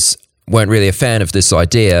traders weren't really a fan of this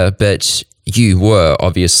idea, but you were,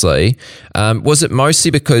 obviously. Was it mostly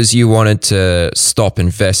because you wanted to stop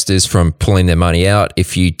investors from pulling their money out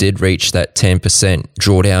if you did reach that 10%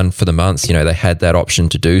 drawdown for the month? They had that option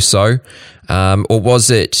to do so. Or was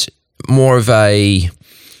it more of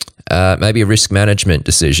maybe a risk management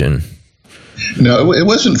decision? No, it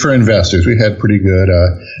wasn't for investors. We had pretty good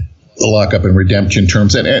lockup and redemption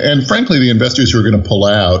terms. And frankly, the investors who are going to pull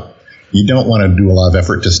out, you don't want to do a lot of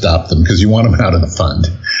effort to stop them because you want them out of the fund.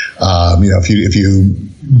 If you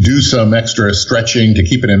do some extra stretching to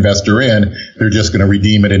keep an investor in, they're just going to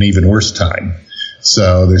redeem at an even worse time.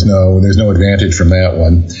 So there's no advantage from that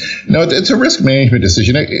one. No, it's a risk management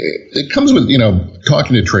decision. It comes with,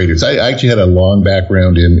 talking to traders. I actually had a long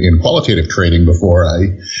background in qualitative trading before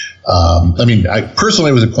I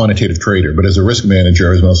personally was a quantitative trader, but as a risk manager,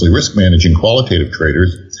 I was mostly risk managing qualitative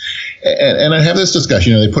traders. And I have this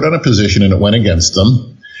discussion, they put on a position and it went against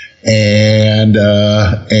them. And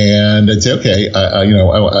I'd say, okay,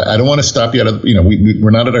 I don't want to stop you out of,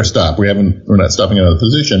 we're not at our stop. We're not stopping out of the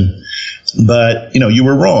position. But, you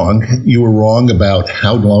were wrong. You were wrong about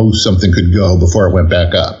how low something could go before it went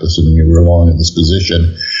back up, assuming you were wrong in this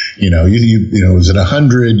position. It was at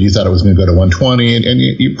 100. You thought it was going to go to 120, and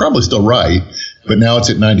you're probably still right. But now it's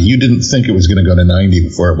at 90. You didn't think it was going to go to 90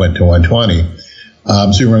 before it went to 120.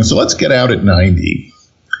 So you're wrong. So let's get out at 90.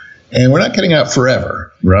 And we're not getting out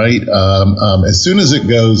forever, right? As soon as it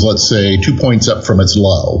goes, let's say 2 points up from its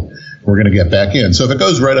low, we're going to get back in. So if it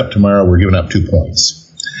goes right up tomorrow, we're giving up 2 points.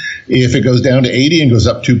 If it goes down to 80 and goes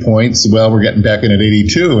up 2 points, well, we're getting back in at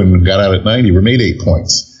 82 and got out at 90. We made 8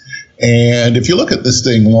 points. And if you look at this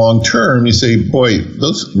thing long term, you say, boy,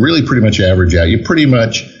 those really pretty much average out. You pretty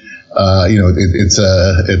much, it's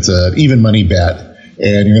an even money bet,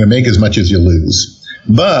 and you're going to make as much as you lose.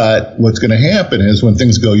 But what's going to happen is when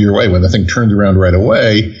things go your way, when the thing turns around right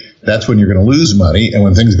away, that's when you're going to lose money. And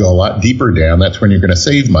when things go a lot deeper down, that's when you're going to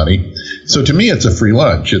save money. So to me, it's a free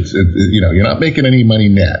lunch. You're not making any money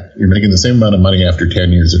net. You're making the same amount of money after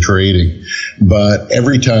 10 years of trading. But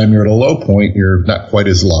every time you're at a low point, you're not quite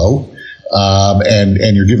as low.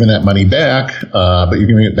 And you're giving that money back, but you're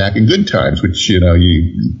giving it back in good times, which, you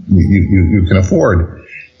can afford.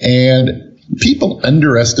 And people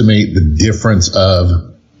underestimate the difference of,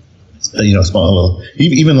 small,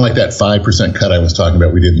 even like that 5% cut I was talking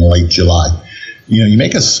about we did in late July. You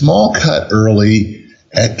make a small cut early,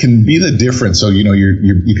 it can be the difference. So,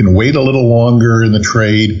 you can wait a little longer in the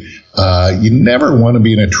trade. You never want to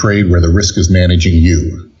be in a trade where the risk is managing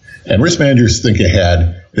you. And risk managers think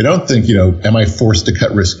ahead. They don't think, am I forced to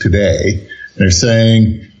cut risk today? They're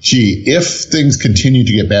saying, gee, if things continue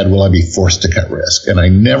to get bad, will I be forced to cut risk? And I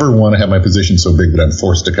never want to have my position so big that I'm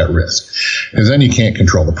forced to cut risk. Because then you can't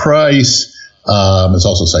control the price. It's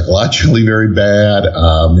also psychologically very bad.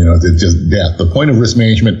 It's just death. The point of risk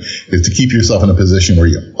management is to keep yourself in a position where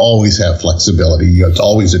you always have flexibility. It's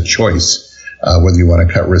always a choice whether you want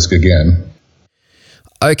to cut risk again.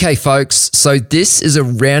 Okay, folks, so this is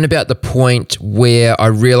around about the point where I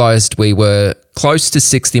realized we were close to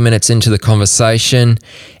 60 minutes into the conversation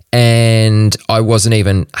and I wasn't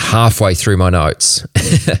even halfway through my notes.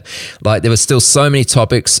 Like there were still so many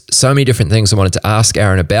topics, so many different things I wanted to ask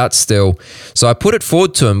Aaron about still. So I put it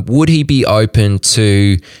forward to him. Would he be open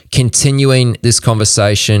to continuing this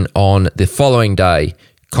conversation on the following day?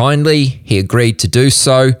 Kindly, he agreed to do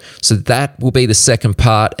so. So that will be the second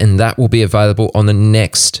part and that will be available on the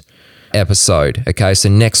next episode. Okay, so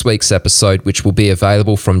next week's episode, which will be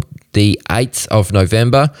available from the 8th of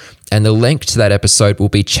November. And the link to that episode will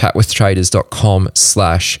be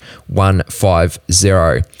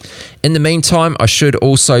chatwithtraders.com/150. In the meantime, I should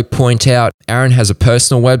also point out Aaron has a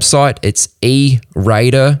personal website. It's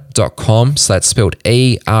eraider.com. So that's spelled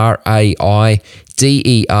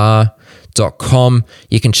ERAIDER.com.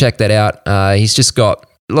 You can check that out. He's just got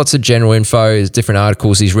lots of general info, different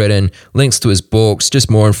articles he's written, links to his books, just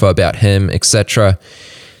more info about him, etc.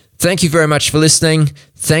 Thank you very much for listening.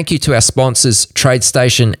 Thank you to our sponsors,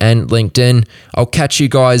 TradeStation and LinkedIn. I'll catch you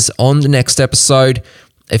guys on the next episode.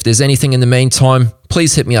 If there's anything in the meantime,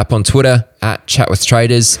 please hit me up on Twitter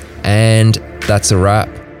 @ChatWithTraders. And that's a wrap.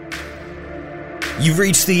 You've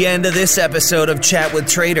reached the end of this episode of Chat with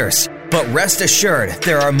Traders. But rest assured,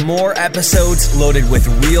 there are more episodes loaded with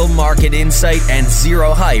real market insight and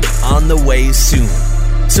zero hype on the way soon.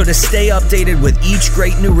 So to stay updated with each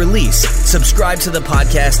great new release, subscribe to the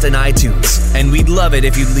podcast in iTunes. And we'd love it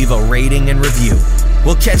if you'd leave a rating and review.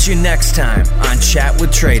 We'll catch you next time on Chat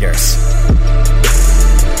with Traders.